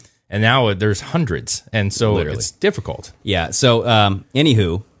 And now there's hundreds. And so it's difficult. Yeah. So,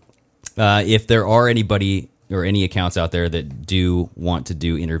 anywho, if there are anybody or any accounts out there that do want to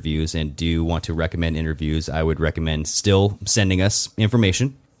do interviews and do want to recommend interviews, I would recommend still sending us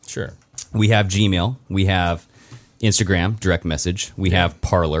information. Sure. We have Gmail. We have Instagram, direct message. We have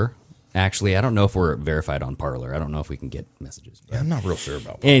Parler. Actually, I don't know if we're verified on Parler. I don't know if we can get messages. Yeah, I'm not real sure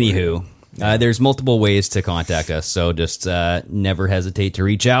about Parler. Anywho, there's multiple ways to contact us, so just never hesitate to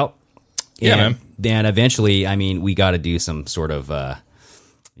reach out. Yeah, man. Then eventually, I mean, we got to do some sort of,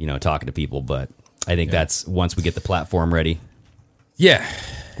 talking to people, but I think that's once we get the platform ready. Yeah.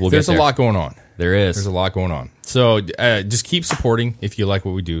 There's a lot going on. There is. There's a lot going on. So just keep supporting if you like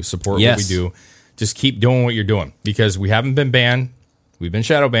what we do. Support what we do. Just keep doing what you're doing because we haven't been banned. We've been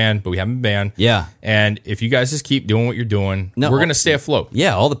shadow banned, but we haven't been banned. Yeah. And if you guys just keep doing what you're doing, we're going to stay afloat.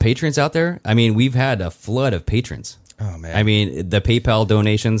 Yeah, all the patrons out there. I mean, we've had a flood of patrons. Oh, man. I mean, the PayPal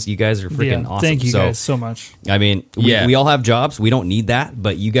donations, you guys are freaking awesome. Thank you guys so much. I mean, we all have jobs. We don't need that,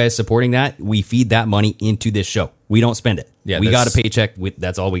 but you guys supporting that, we feed that money into this show. We don't spend it. Yeah, we got a paycheck.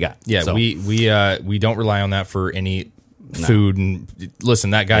 That's all we got. Yeah, so. we don't rely on that for any food. And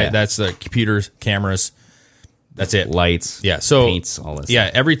listen, that guy, that's the computers, cameras. That's it. Lights. Yeah. So paints, all this. Yeah.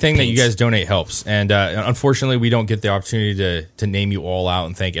 Everything that you guys donate helps. And unfortunately, we don't get the opportunity to name you all out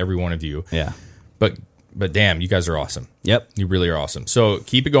and thank every one of you. Yeah. But damn, you guys are awesome. Yep. You really are awesome. So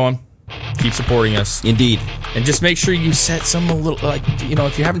keep it going. Keep supporting us. Indeed. And just make sure you set some little,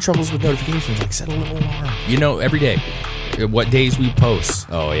 if you're having troubles with notifications, set a little alarm. Every day. What days we post.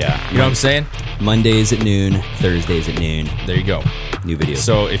 Oh, yeah. You know what I'm saying? Mondays at noon, Thursdays at noon. There you go. New videos.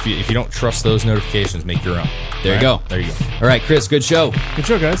 So if you don't trust those notifications, make your own. There you go. There you go. All right, Chris, good show. Good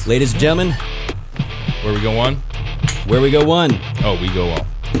show, guys. Ladies and gentlemen. Where we go one? Where we go one. Oh, we go all.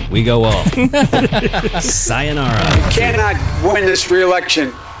 We go all. Sayonara. You cannot win this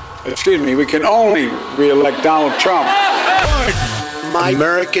re-election. Excuse me, we can only re-elect Donald Trump. my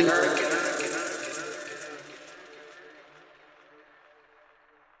American.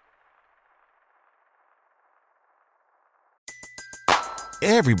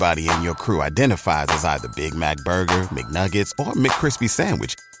 Everybody in your crew identifies as either Big Mac Burger, McNuggets, or McCrispy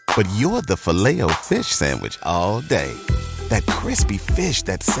Sandwich. But you're the Filet-O-Fish Sandwich all day. That crispy fish,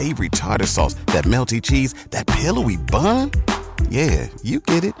 that savory tartar sauce, that melty cheese, that pillowy bun. Yeah, you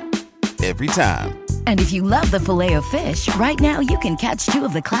get it. Every time. And if you love the Filet-O-Fish, right now you can catch two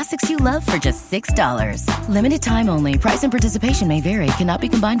of the classics you love for just $6. Limited time only. Price and participation may vary. Cannot be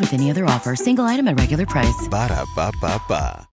combined with any other offer. Single item at regular price. Ba-da-ba-ba-ba.